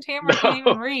mean, me and Tamara can't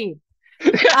even read.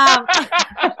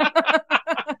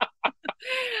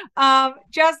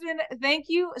 Justin, thank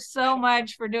you so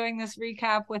much for doing this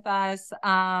recap with us.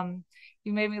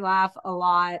 You made me laugh a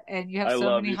lot, and you have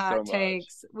so many hot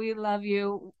takes. We love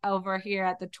you over here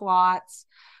at the Twats.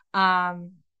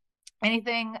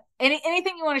 Anything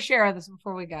you want to share with us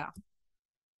before we go?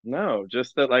 No,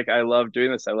 just that like I love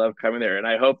doing this. I love coming there. And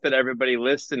I hope that everybody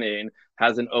listening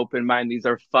has an open mind. These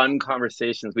are fun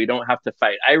conversations. We don't have to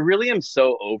fight. I really am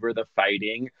so over the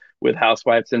fighting with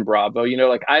Housewives and Bravo.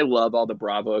 Like I love all the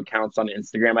Bravo accounts on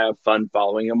Instagram. I have fun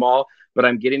following them all, but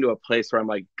I'm getting to a place where I'm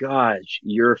like, gosh,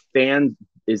 the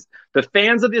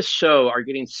fans of this show are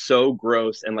getting so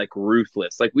gross and like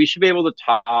ruthless. Like we should be able to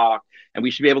talk and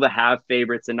we should be able to have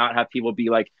favorites and not have people be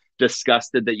like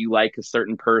disgusted that you like a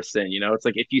certain person. It's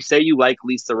like if you say you like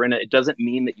Lisa Rinna, it doesn't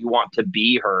mean that you want to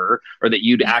be her or that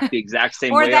you'd act the exact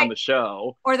same way on the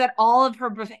show. Or that all of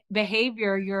her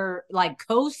behavior you're like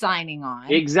co-signing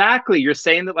on. Exactly. You're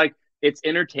saying that like it's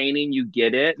entertaining, you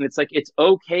get it. And it's like it's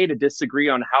okay to disagree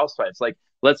on Housewives. Like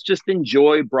let's just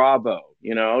enjoy Bravo.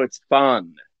 It's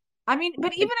fun. I mean,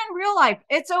 but even in real life,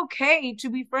 it's okay to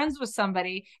be friends with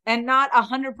somebody and not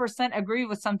 100% agree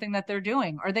with something that they're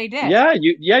doing or they did. Yeah,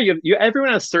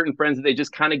 everyone has certain friends that they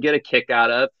just kind of get a kick out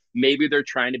of. Maybe they're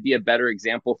trying to be a better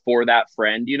example for that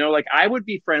friend. Like I would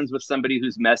be friends with somebody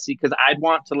who's messy because I'd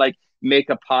want to like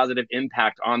make a positive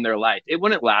impact on their life. It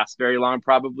wouldn't last very long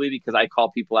probably because I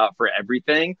call people out for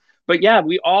everything. But yeah,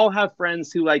 we all have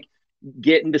friends who like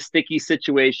get into sticky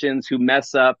situations, who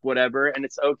mess up, whatever. And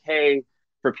it's okay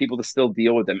for people to still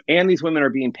deal with them. And these women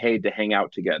are being paid to hang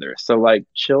out together. So like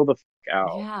chill the fuck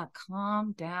out. Yeah,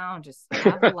 calm down. Just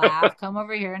have a laugh. Come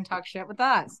over here and talk shit with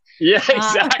us. Yeah,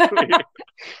 exactly.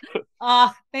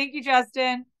 Thank you,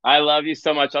 Justin. I love you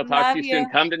so much. I'll talk to you soon.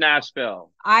 Come to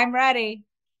Nashville. I'm ready.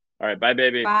 All right. Bye,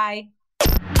 baby. Bye.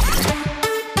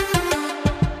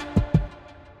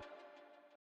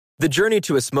 The journey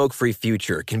to a smoke-free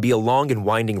future can be a long and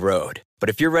winding road. But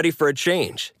if you're ready for a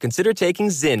change, consider taking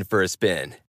Zyn for a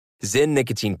spin. Zyn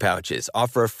nicotine pouches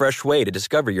offer a fresh way to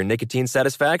discover your nicotine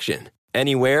satisfaction.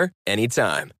 Anywhere,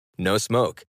 anytime. No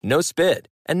smoke, no spit,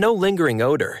 and no lingering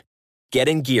odor. Get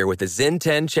in gear with the Zyn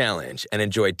 10 Challenge and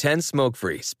enjoy 10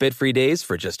 smoke-free, spit-free days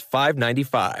for just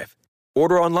 $5.95.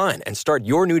 Order online and start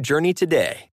your new journey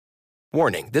today.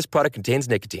 Warning, this product contains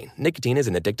nicotine. Nicotine is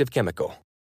an addictive chemical.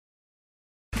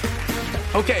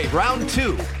 Okay, round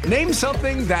two. Name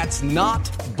something that's not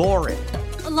boring.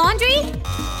 A laundry?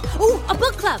 Ooh, a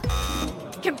book club.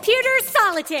 Computer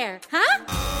solitaire, huh?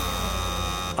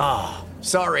 Ah,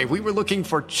 sorry, we were looking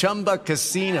for Chumba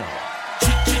Casino.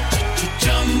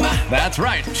 That's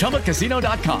right,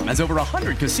 ChumbaCasino.com has over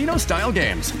 100 casino-style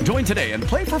games. Join today and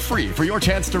play for free for your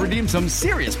chance to redeem some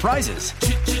serious prizes.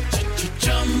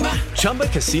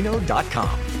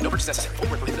 ChumbaCasino.com. No purchase necessary.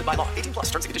 Void where prohibited by law.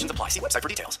 18+ terms and conditions apply. See website for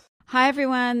details. Hi,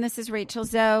 everyone. This is Rachel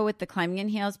Zoe with the Climbing in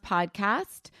Heels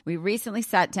podcast. We recently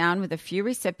sat down with a few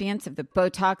recipients of the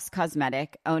Botox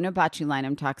Cosmetic,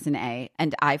 Onabotulinum Toxin A,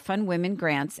 and iFund Women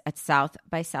grants at South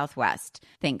by Southwest,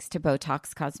 thanks to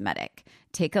Botox Cosmetic.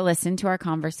 Take a listen to our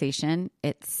conversation.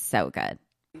 It's so good.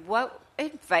 What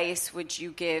advice would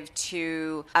you give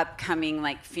to upcoming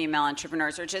like female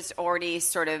entrepreneurs or just already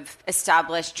sort of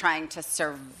established trying to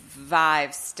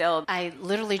survive still? I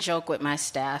literally joke with my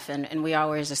staff and we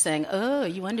always are saying, oh,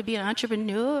 you want to be an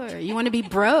entrepreneur? You want to be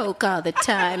broke all the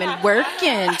time and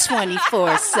working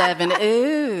 24/7.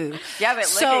 Ooh. Yeah, but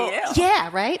look at you. Yeah,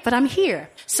 right? But I'm here.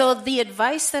 So the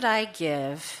advice that I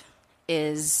give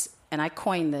is, and I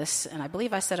coined this, and I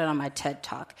believe I said it on my TED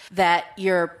Talk, that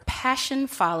your passion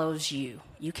follows you.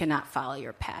 You cannot follow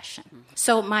your passion. Mm-hmm.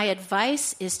 So my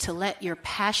advice is to let your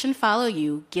passion follow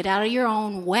you, get out of your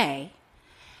own way,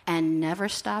 and never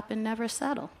stop and never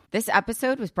settle. This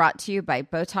episode was brought to you by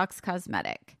Botox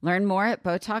Cosmetic. Learn more at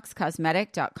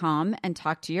BotoxCosmetic.com and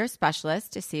talk to your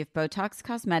specialist to see if Botox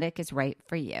Cosmetic is right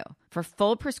for you. For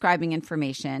full prescribing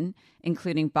information,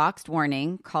 including boxed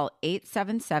warning, call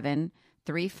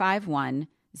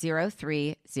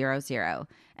 877-351-0300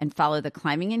 and follow the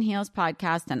Climbing in Heels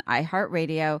podcast on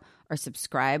iHeartRadio or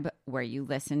subscribe where you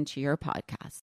listen to your podcast.